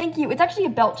cute, thank you. It's actually a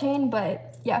belt chain,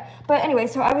 but yeah. But anyway,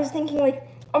 so I was thinking like,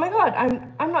 oh my god,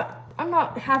 I'm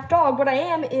not half dog, what I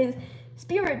am is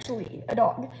spiritually a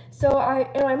dog. So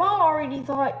and my mom already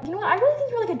thought, you know what, I really think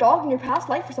you're like a dog in your past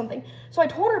life or something. So I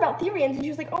told her about Therians and she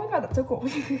was like, oh my god, that's so cool.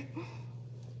 Do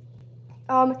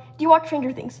you watch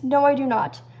Stranger Things? No, I do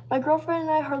not. My girlfriend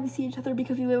and I hardly see each other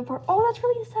because we live apart. Oh, that's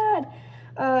really sad.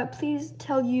 Please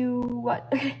tell you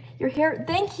what, your hair,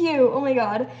 thank you. Oh my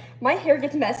god. My hair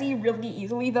gets messy really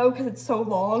easily though because it's so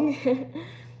long.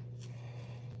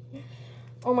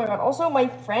 Oh my god, also my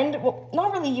friend, well,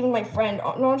 not really even my friend,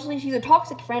 honestly, she's a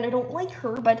toxic friend, I don't like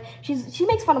her, but she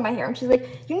makes fun of my hair, and she's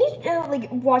like, you need to, like,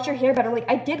 wash your hair better, like,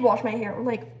 I did wash my hair,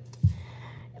 like,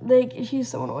 she's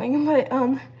so annoying, but,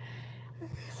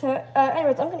 so,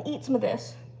 anyways, I'm gonna eat some of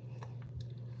this.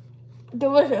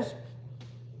 Delicious.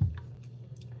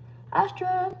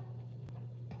 Astra,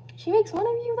 she makes fun of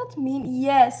you? That's mean.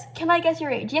 Yes. Can I guess your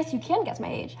age? Yes, you can guess my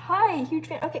age. Hi, huge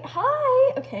fan. Okay,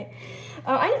 hi. Okay.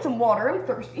 I need some water. I'm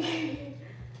thirsty.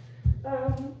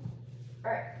 All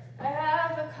right. I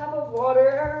have a cup of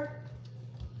water.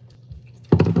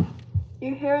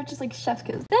 Your hair is just like chef's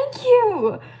kiss. Thank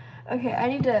you. Okay, I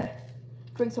need to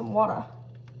drink some water.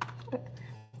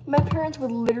 My parents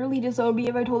would literally disown me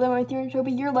if I told them my theory show,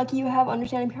 but you're lucky you have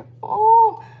understanding parents.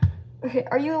 Oh. Okay,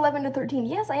 are you 11 to 13?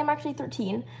 Yes, I am actually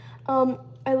 13.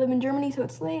 I live in Germany, so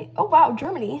it's late. Oh wow,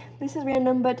 Germany. This is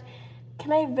random, but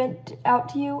can I vent out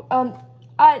to you?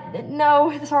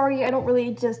 No, sorry, I don't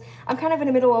really I'm kind of in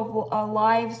the middle of a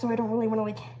live, so I don't really want to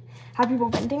like have people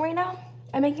venting right now.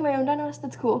 I'm making my own dinos,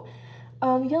 that's cool.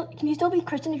 Can you still be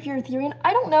Christian if you're a Ethereum?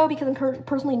 I don't know because I'm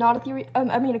personally not a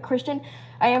Ethereum, a Christian.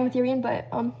 I am a Ethereum, but,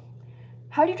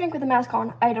 how do you drink with a mask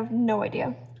on? I have no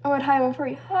idea. Oh, and hi, I'm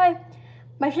furry. Hi.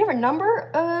 My favorite number?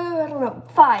 I don't know.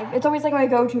 5. It's always like my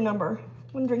go-to number.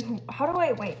 I'm gonna drink how do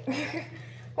I, wait.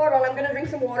 Hold on, I'm gonna drink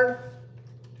some water.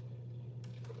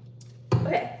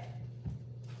 Okay.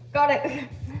 Got it.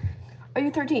 Are you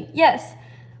 13? Yes.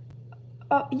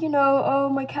 Oh,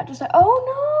 my cat just died. Oh,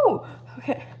 no.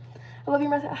 Okay. I love your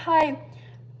message. Hi.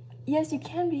 Yes, you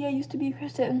can be. I used to be a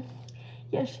Christian.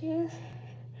 Yes, she is.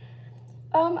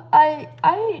 I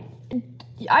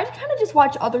kind of just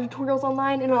watch other tutorials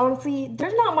online, and honestly,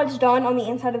 there's not much done on the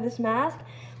inside of this mask.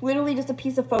 Literally just a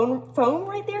piece of foam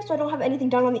right there, so I don't have anything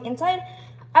done on the inside.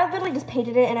 I literally just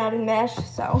painted it and added mesh,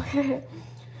 so.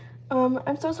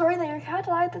 I'm so sorry that your cat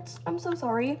died. I'm so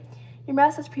sorry. Your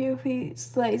mask is POV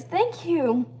slays. Thank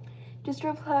you. Just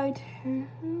replied to.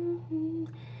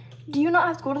 Do you not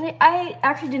have school today? I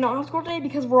actually did not have school today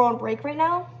because we're on break right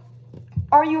now.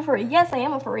 Are you a furry? Yes, I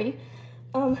am a furry.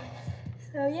 So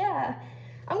yeah.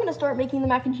 I'm gonna start making the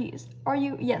mac and cheese. Are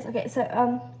you? Yes, okay, so,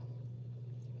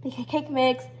 the cake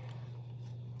mix.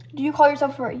 Do you call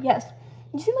yourself a furry? Yes.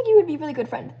 You seem like you would be a really good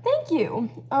friend. Thank you.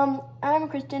 I'm a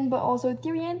Christian, but also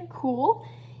Ethereum. Cool.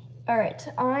 All right,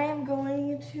 I am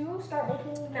going to start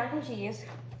making mac and cheese.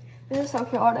 This is so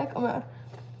chaotic. Oh my god.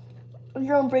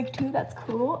 You're on break too, that's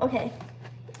cool. Okay.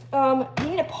 You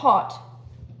need a pot.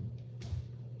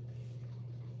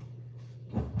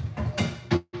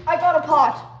 I got a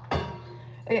pot.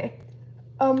 Okay.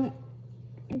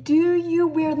 Do you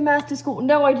wear the mask to school?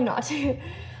 No, I do not. Do you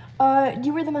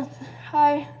wear the mask?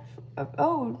 Hi.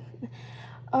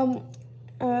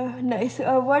 Nice.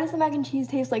 What does the mac and cheese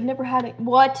taste like? Never had it.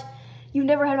 What? You've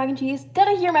never had mac and cheese? Did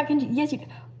I hear mac and cheese? Yes, you did.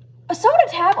 A soda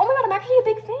tab? Oh my god, I'm actually a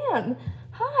big fan.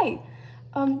 Hi.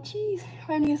 Cheese.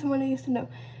 Remind me of someone I used to know.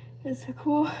 It's so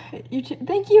cool.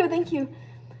 Thank you.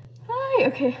 Hi.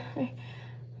 Okay. Hi.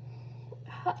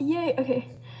 Yay. Okay.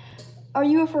 Are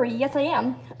you a furry? Yes, I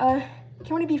am.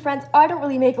 Can we be friends? I don't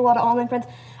really make a lot of online friends.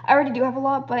 I already do have a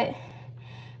lot, but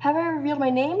have I revealed my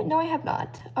name? No, I have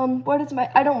not. What is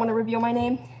I don't want to reveal my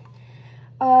name.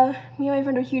 Me and my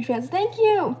friend are huge fans. Thank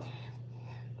you.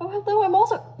 Oh, hello, I'm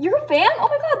also, you're a fan? Oh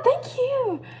my God, thank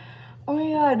you. Oh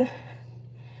my God.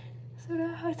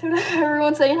 Soda, hi Soda.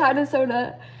 Everyone's saying hi to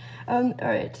Soda. All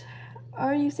right.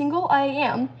 Are you single? I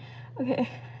am. Okay.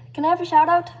 Can I have a shout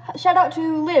out? Shout out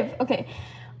to Liv. Okay.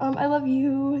 I love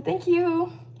you. Thank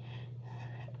you.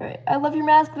 All right. I love your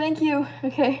mask. Thank you.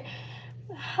 Okay.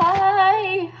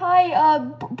 Hi,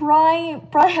 Brian,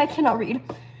 I cannot read.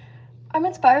 I'm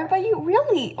inspired by you?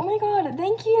 Really? Oh my God,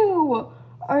 thank you.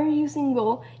 Are you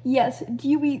single? Yes.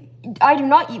 I do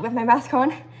not eat with my mask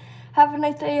on. Have a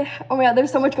nice day. Oh my God,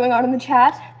 there's so much going on in the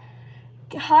chat.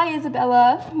 Hi,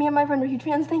 Isabella. Me and my friend are huge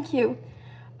fans, thank you.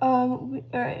 All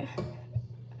right.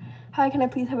 Hi, can I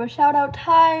please have a shout out?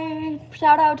 Hi,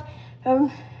 shout out.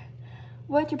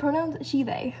 What's your pronouns? She,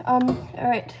 they. All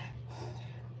right.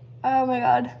 Oh my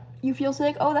God, you feel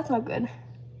sick? Oh, that's not good.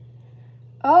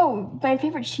 Oh, my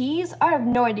favorite cheese? I have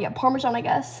no idea. Parmesan, I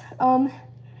guess.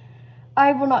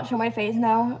 I will not show my face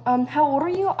now. How old are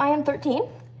you? I am 13.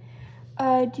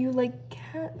 Do you like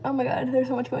cat? Oh my God, there's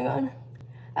so much going on.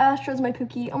 Astra's my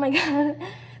Pookie. Oh my God,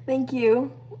 thank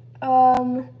you.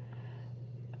 All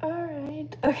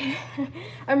right, okay.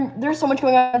 There's so much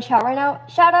going on in chat right now.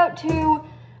 Shout out to,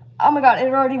 oh my God,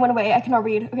 it already went away. I cannot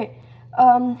read. Okay.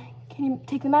 Can you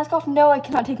take the mask off? No, I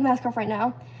cannot take the mask off right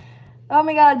now. Oh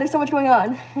my God, there's so much going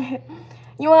on.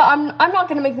 You know what, I'm not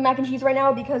gonna make the mac and cheese right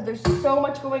now because there's so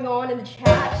much going on in the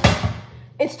chat.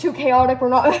 It's too chaotic,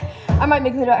 I might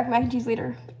make the mac and cheese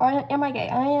later. Or am I gay?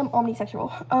 I am omnisexual.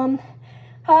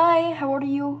 Hi, how old are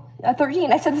you?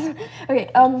 13, I said this. Okay,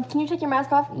 can you take your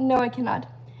mask off? No, I cannot.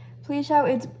 Please shout,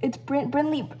 it's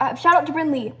Brinley, shout out to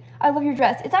Brinley. I love your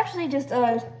dress. It's actually just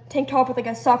a tank top with like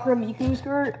a Sakura Miku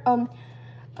skirt.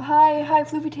 Hi,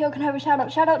 Floofy Tail, can I have a shout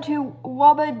out? Shout out to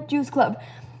Waba Juice Club.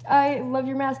 I love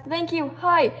your mask. Thank you.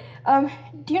 Hi.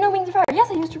 Do you know Wings of Fire? Yes,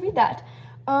 I used to read that.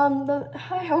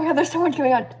 Hi, oh my God, there's so much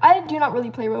going on. I do not really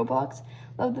play Roblox.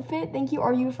 Love the fit. Thank you.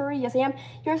 Are you a furry? Yes, I am.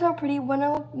 You're so pretty. When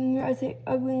I say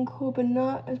ugly and cool, but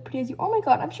not as pretty as you. Oh my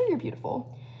God, I'm sure you're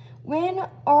beautiful. When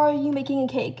are you making a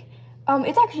cake?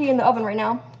 It's actually in the oven right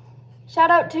now.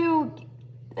 Shout out to,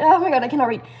 oh my God, I cannot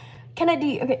read.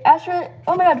 Kennedy, okay, Astra,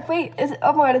 oh my God, wait,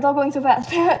 oh my God, it's all going so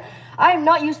fast. I am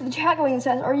not used to the chat going this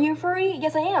fast. Are you furry?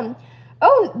 Yes, I am.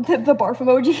 Oh, the barf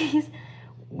emojis.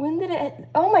 When did it,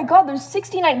 oh my God, there's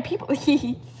 69 people. Oh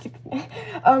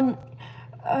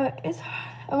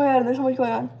my God, there's so much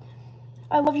going on.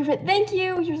 I love your fit. Thank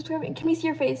you. You're subscribing. Can we see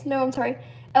your face? No, I'm sorry.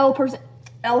 L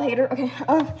hater. Okay.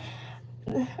 Oh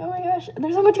my gosh,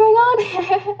 there's so much going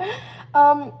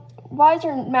on. Why is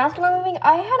your mask not moving?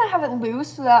 I had to have it loose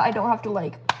so that I don't have to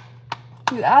like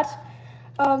do that.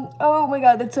 Oh my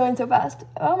God, that's going so fast.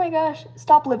 Oh my gosh,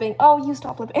 stop living. Oh, you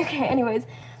stop living. Okay, anyways.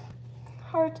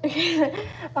 Heart. Okay.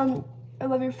 I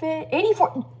love your fit.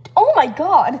 84. Oh my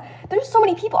God, there's so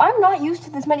many people. I'm not used to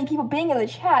this many people being in the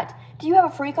chat. Do you have a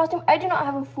furry costume? I do not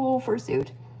have a full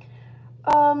fursuit.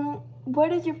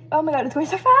 What is your, oh my God, it's going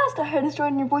so fast. I heard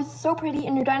destroyed and your voice is so pretty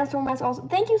and your dinosaur mask also.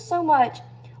 Thank you so much.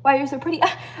 Wow, you're so pretty.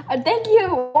 Thank you.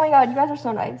 Oh my God, you guys are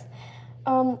so nice.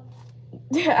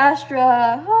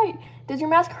 Astra, hi. Does your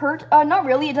mask hurt? Not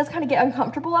really. It does kind of get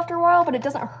uncomfortable after a while, but it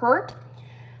doesn't hurt.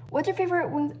 What's your favorite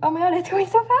wings? Oh my God, it's going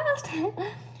so fast.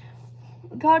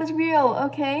 God is real.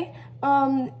 Okay.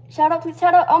 Shout out, please.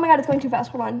 Shout out. Oh my God, it's going too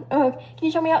fast. Hold on. Can you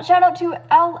show me out? Shout out to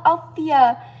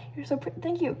Althea. You're so pretty.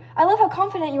 Thank you. I love how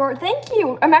confident you are. Thank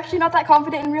you. I'm actually not that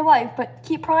confident in real life, but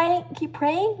keep praying. Keep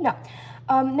praying. No.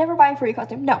 Never buy a furry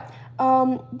costume. No.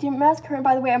 Do your mask hurt?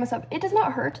 By the way, I'm a sub. It does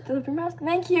not hurt. Does your mask?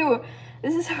 Thank you.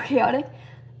 This is so chaotic.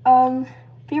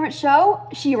 Favorite show?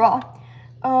 She-Ra.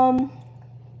 All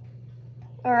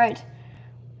right.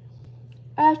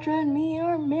 Astra and me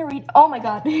are married. Oh my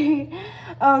God.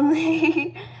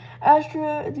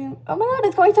 Astra. Oh my God,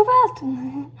 it's going so fast.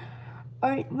 All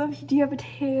right, love you. Do you have a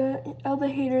tail? All the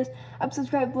haters. I'm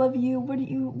subscribed. Love you. What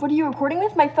are you recording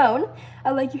with? My phone. I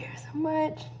like you here so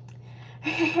much.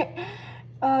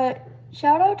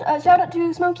 Shout out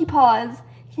to Smoky Paws.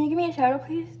 Can you give me a shout out,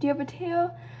 please? Do you have a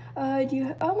tail?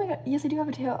 Oh my God, yes, I do have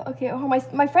a tail. Okay, oh,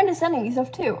 my friend is sending me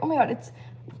stuff too. Oh my God, it's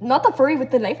not the furry with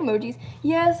the knife emojis.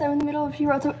 Yes, I'm in the middle of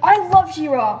She-Ra, so I love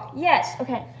She-Ra. Yes,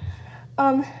 okay.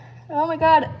 Oh my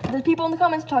God, there's people in the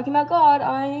comments talking about God.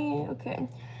 Okay.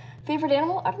 Favorite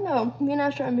animal? I don't know. Me and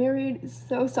Astra are married.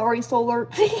 So sorry, Solar.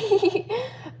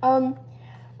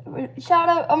 Shout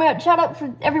out, oh my God, shout out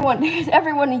for everyone.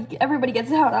 Everybody gets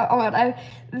a shout out. Oh my God,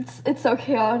 it's so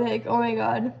chaotic. Oh my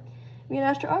God. Me and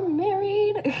Astra are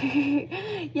married.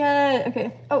 Yeah,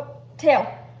 okay. Oh, tail.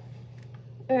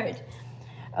 All right.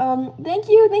 Thank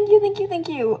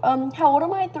you. How old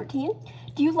am I? 13.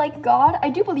 Do you like God? I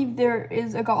do believe there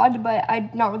is a God, but I'm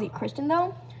not really a Christian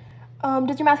though.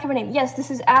 Does your mask have a name? Yes, this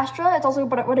is Astra. It's also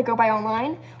what I go by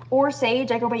online. Or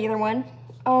Sage, I go by either one.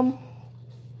 Do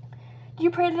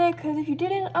you pray today? Because if you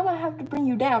didn't, I'm gonna have to bring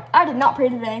you down. I did not pray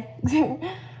today.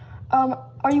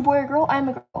 Are you boy or girl? I'm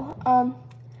a girl.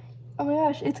 Oh my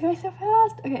gosh, it's going so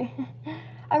fast. Okay.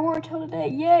 I wore a tail today.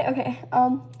 Yay. Okay.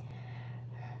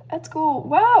 That's cool.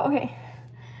 Wow. Okay.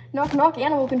 Knock knock.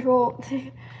 Animal control.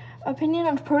 Opinion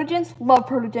on protogens? Love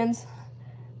protogens.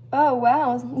 Oh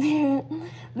wow.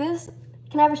 This.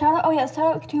 Can I have a shout out? Oh yes.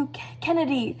 Shout out to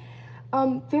Kennedy.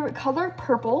 Favorite color?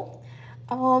 Purple.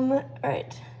 All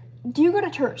right. Do you go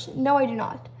to church? No, I do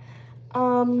not.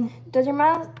 Does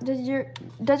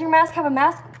your mask have a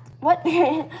mask? What?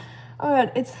 Oh my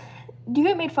god. Do you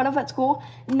get made fun of at school?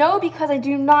 No, because I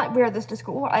do not wear this to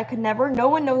school. I could never. No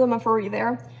one knows I'm a furry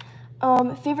there.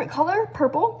 Favorite color?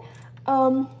 Purple.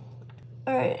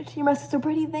 Alright, your mask is so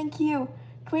pretty. Thank you.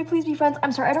 Can we please be friends?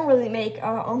 I'm sorry, I don't really make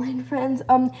online friends.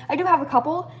 I do have a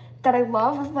couple that I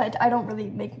love, but I don't really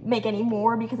make any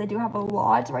more because I do have a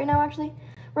lot right now, actually.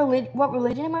 What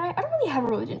religion am I? I don't really have a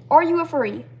religion. Are you a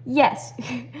furry? Yes.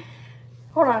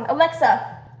 Hold on.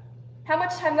 Alexa, how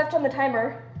much time left on the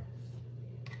timer?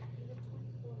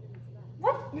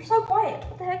 What? You're so quiet.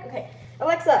 What the heck? Okay.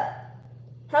 Alexa,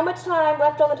 how much time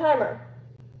left on the timer?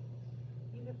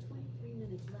 You have 23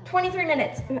 minutes left. 23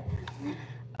 minutes.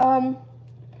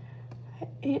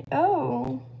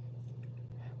 Oh.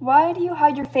 Why do you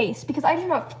hide your face? Because I do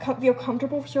not feel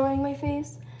comfortable showing my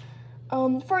face.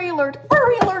 Furry alert.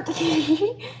 Furry alert.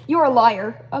 You're a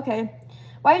liar. Okay.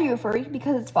 Why are you a furry?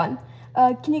 Because it's fun.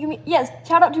 Can you give me... Yes.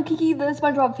 Shout out to Kiki, the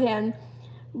SpongeBob fan.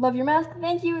 Love your mask.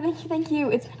 Thank you.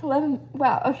 It's been 11.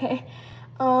 Wow. Okay.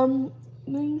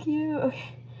 Thank you.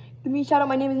 Okay. Give me a shout out.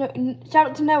 My name is shout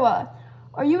out to Noah.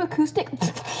 Are you acoustic?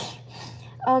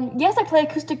 Yes, I play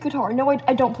acoustic guitar. No,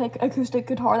 I don't play acoustic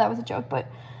guitar. That was a joke. But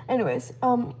anyways,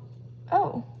 oh.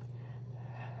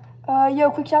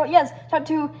 Yo, quick shout out. Yes, shout out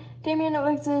to Damien,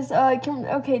 Alexis.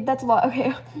 Okay, that's a lot.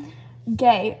 Okay.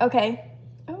 Gay. Okay.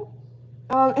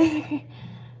 Oh.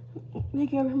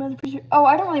 Making up her mask. Oh,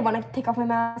 I don't really want to take off my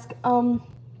mask. Oh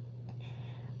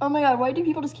my god, why do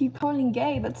people just keep calling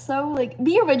gay? That's so, like,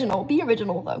 be original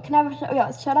though. Can I have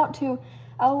a shout out to,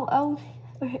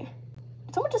 okay.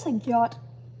 Did someone just say yacht?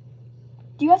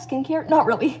 Do you have skincare? Not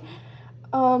really.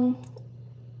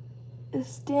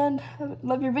 Stan,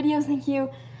 love your videos, thank you.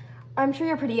 I'm sure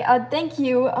you're pretty, thank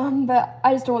you, but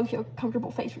I just don't really feel comfortable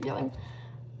face revealing.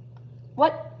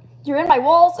 What? You're in my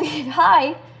walls?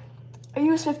 Hi. Are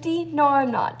you a Swiftie? No,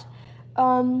 I'm not.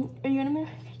 Are you in a...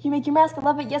 You make your mask, I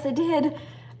love it. Yes, I did.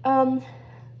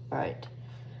 Alright.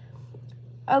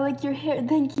 I like your hair,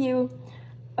 thank you.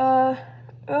 Oh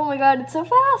my god, it's so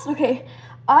fast. Okay,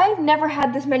 I've never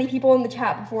had this many people in the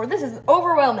chat before. This is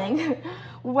overwhelming.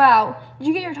 Wow. Did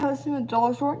you get your toast from the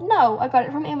dollar store? No, I got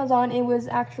it from Amazon. It was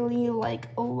actually like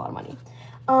a lot of money.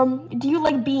 Do you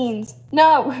like beans?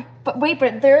 No, but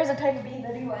there is a type of beans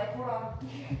I do like. Hold on.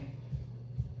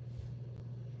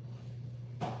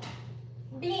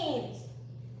 Beans.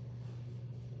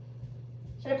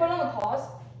 Should I put it on the pause?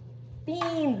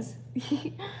 Beans.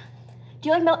 Do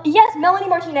you like Yes, Melanie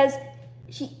Martinez.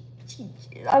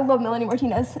 I love Melanie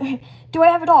Martinez. Do I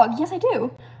have a dog? Yes, I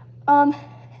do.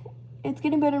 It's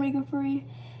getting better, Rico Furry.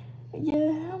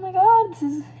 Yeah, oh my god, this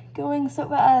is going so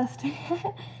fast.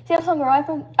 Samsung or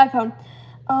iPhone?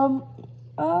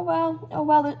 Oh wow,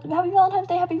 happy Valentine's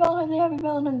Day, happy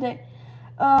Valentine's Day.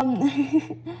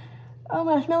 Oh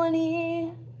my gosh,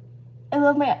 Melanie. You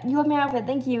love my outfit,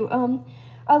 thank you.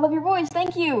 I love your voice,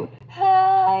 thank you.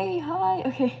 Hi,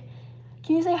 okay.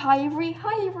 Can you say hi, Avery?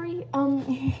 Hi, Avery.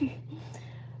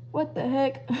 What the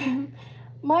heck?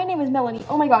 My name is Melanie.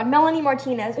 Oh my god, Melanie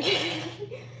Martinez.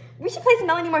 We should play some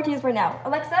Melanie Martinez right now.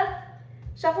 Alexa,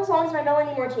 shuffle songs by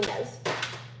Melanie Martinez.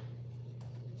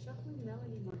 Shuffling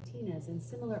Melanie Martinez and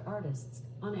similar artists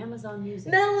on Amazon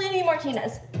Music. Melanie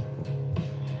Martinez.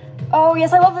 Oh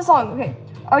yes, I love this song. Okay.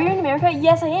 Are you in America?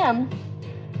 Yes, I am.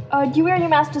 Do you wear your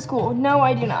mask to school? No,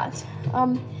 I do not.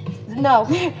 No.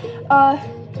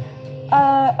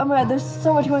 Oh my god, there's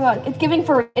so much going on. It's giving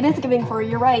furry. It is giving furry,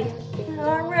 you're right.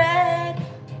 I'm red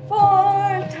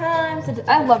 4 times.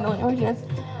 I love Melanie Martinez.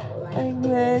 Like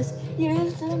this,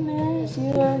 used to miss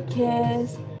your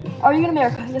kiss. Are you in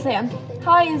America? Yes, I am.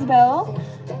 Hi, Isabel.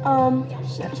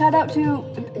 Shout out to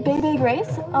Baby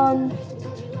Grace. Hi.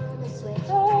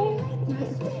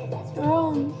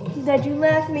 that you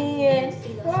left me in.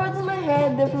 Words in my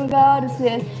head, they're from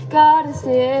goddesses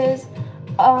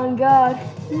on God.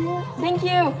 Thank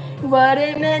you. What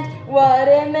it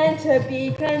meant to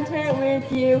be content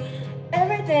with you.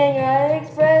 Everything I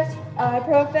expressed, I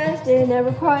professed, it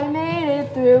never quite made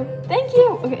it through. Thank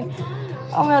you. Okay.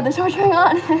 Oh my God, there's so much going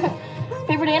on.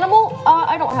 Favorite animal?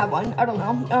 I don't have one. I don't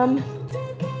know.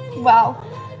 Wow.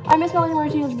 I miss Melanie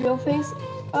Martinez's real face.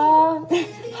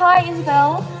 Hi,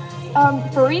 Isabel.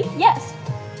 Furry? Yes.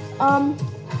 Oh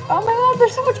my God,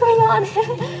 there's so much going on.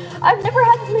 I've never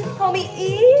had this many people call me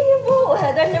evil.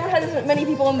 I've never had this many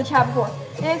people in the chat before.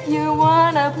 If you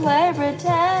wanna play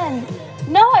pretend.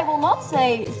 No, I will not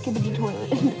say skibbity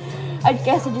toilet. I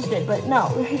guess I just did, but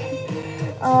no.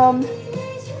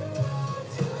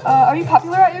 Are you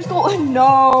popular at your school?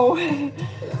 No.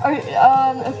 Okay.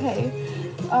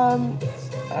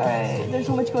 Alright, there's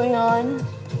so much going on.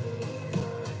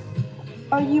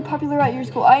 Are you popular at your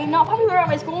school? I am not popular at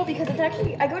my school because it's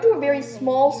actually, I go to a very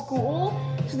small school,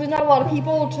 so there's not a lot of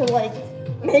people to like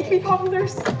make me popular,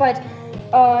 but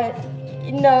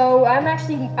no, I'm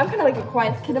kind of like a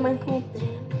quiet kid in my school.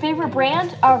 Favorite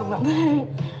brand? I don't know.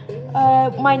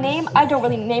 My name, I don't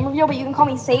really name reveal, but you can call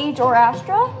me Sage or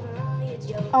Astra.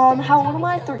 How old am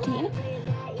I? 13.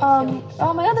 Oh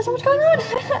my God, there's so much going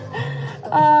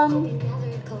on.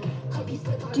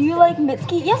 Do you like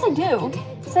Mitski? Yes, I do.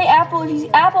 Say apple if you see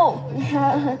apple.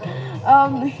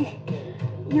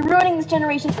 You're ruining this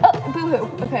generation. Oh, boo-hoo.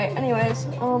 Okay, anyways,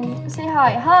 say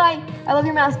hi. Hi, I love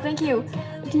your mask, thank you.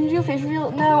 Can you do a face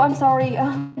reveal? No, I'm sorry.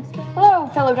 Hello,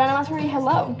 fellow Dynamastery,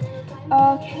 hello.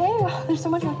 Okay, wow, there's so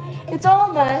much. It's all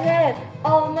in my head,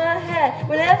 all in my head.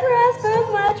 Whenever I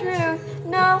spoke my truth,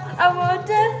 no, I would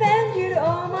defend you to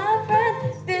all my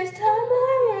friends. This time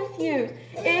I refuse.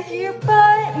 If you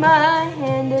bite my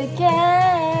hand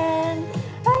again,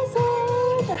 I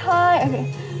say hi. Okay.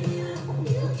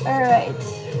 Alright.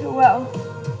 Well.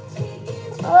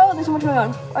 Oh, there's so much going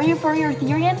on. Are you furry or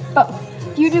Etherean?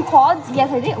 Both. Do you do quads?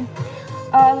 Yes, I do.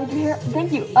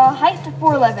 Thank you. Height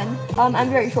 4'11". I'm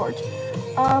very short.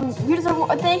 You deserve.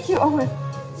 Thank you. Oh,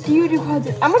 do you do quads?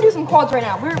 I'm gonna do some quads right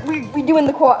now. We're doing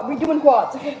the quad. We're doing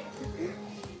quads. Okay.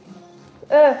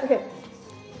 Okay.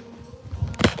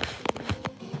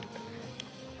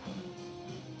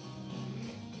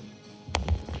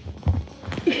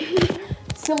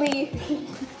 Silly.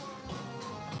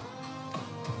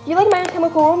 You like My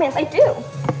Chemical Romance? I do,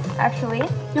 actually.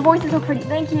 Your voice is so pretty.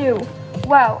 Thank you.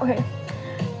 Wow. Okay.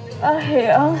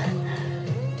 Okay.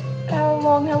 How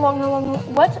long?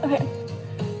 What? Okay.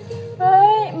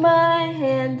 Bite my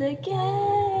hand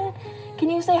again. Can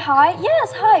you say hi?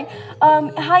 Yes. Hi.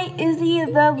 Hi, Izzy,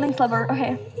 the Lynx lover.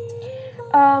 Okay.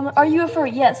 Are you a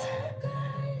furry? Yes.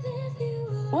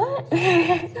 What?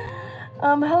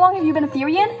 How long have you been a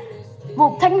Therian?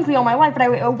 Well, technically all my life, but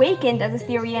I awakened as a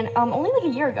Therian only like a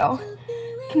year ago.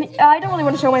 I don't really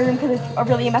want to show my room because it's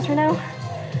really a mess right now.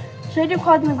 Should I do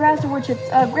quads in the grass or wood chips?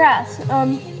 Grass.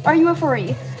 Are you a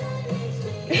furry?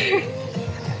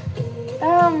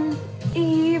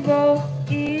 Evil.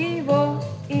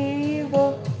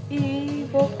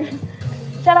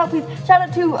 Shout out, please. Shout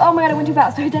out to. Oh my God, I went too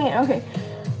fast. Dang it. Okay.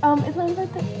 It's my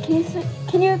birthday.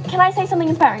 Can I say something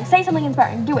inspiring? Say something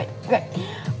inspiring. Do it. Okay.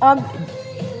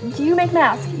 Do you make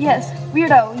masks? Yes.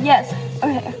 Weirdo. Yes.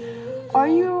 Okay. Are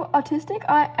you autistic?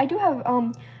 I do have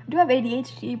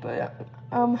ADHD, but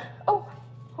oh,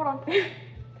 hold on.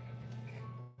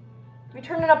 We're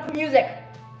turning up the music.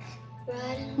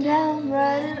 Down,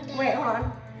 wait, hold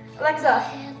on. Alexa,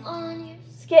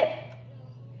 skip.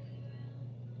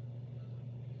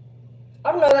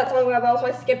 I don't know that song well, so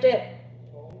I skipped it.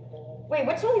 Wait,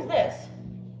 what song is this?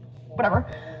 Whatever.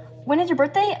 When is your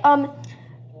birthday?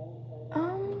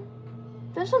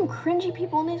 There's some cringy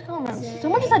people in these comments.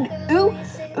 Someone just said,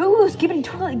 ooh, skipping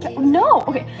toilet. No,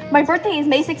 okay. My birthday is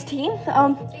May 16th.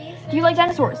 Do you like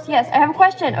dinosaurs? Yes, I have a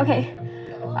question. Okay.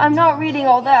 I'm not reading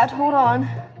all that. Hold on.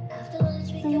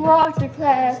 We walked to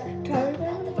class.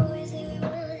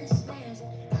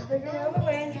 Figure out a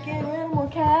way to get a little more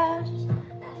cash.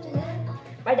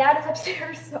 My dad is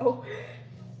upstairs, so.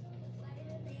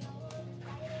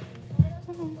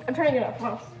 I'm turning it up.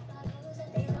 Wow.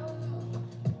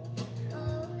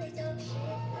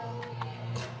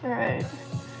 Alright.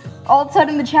 All of a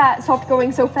sudden the chat stopped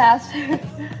going so fast.